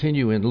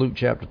continue in Luke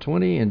chapter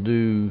 20 and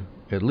do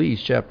at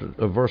least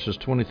verses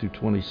 20 through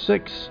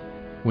 26,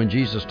 when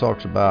Jesus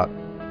talks about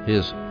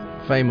his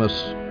famous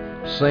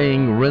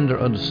saying, "Render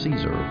unto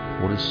Caesar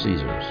what is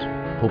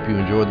Caesar's." Hope you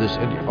enjoyed this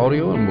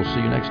audio, and we'll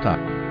see you next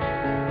time.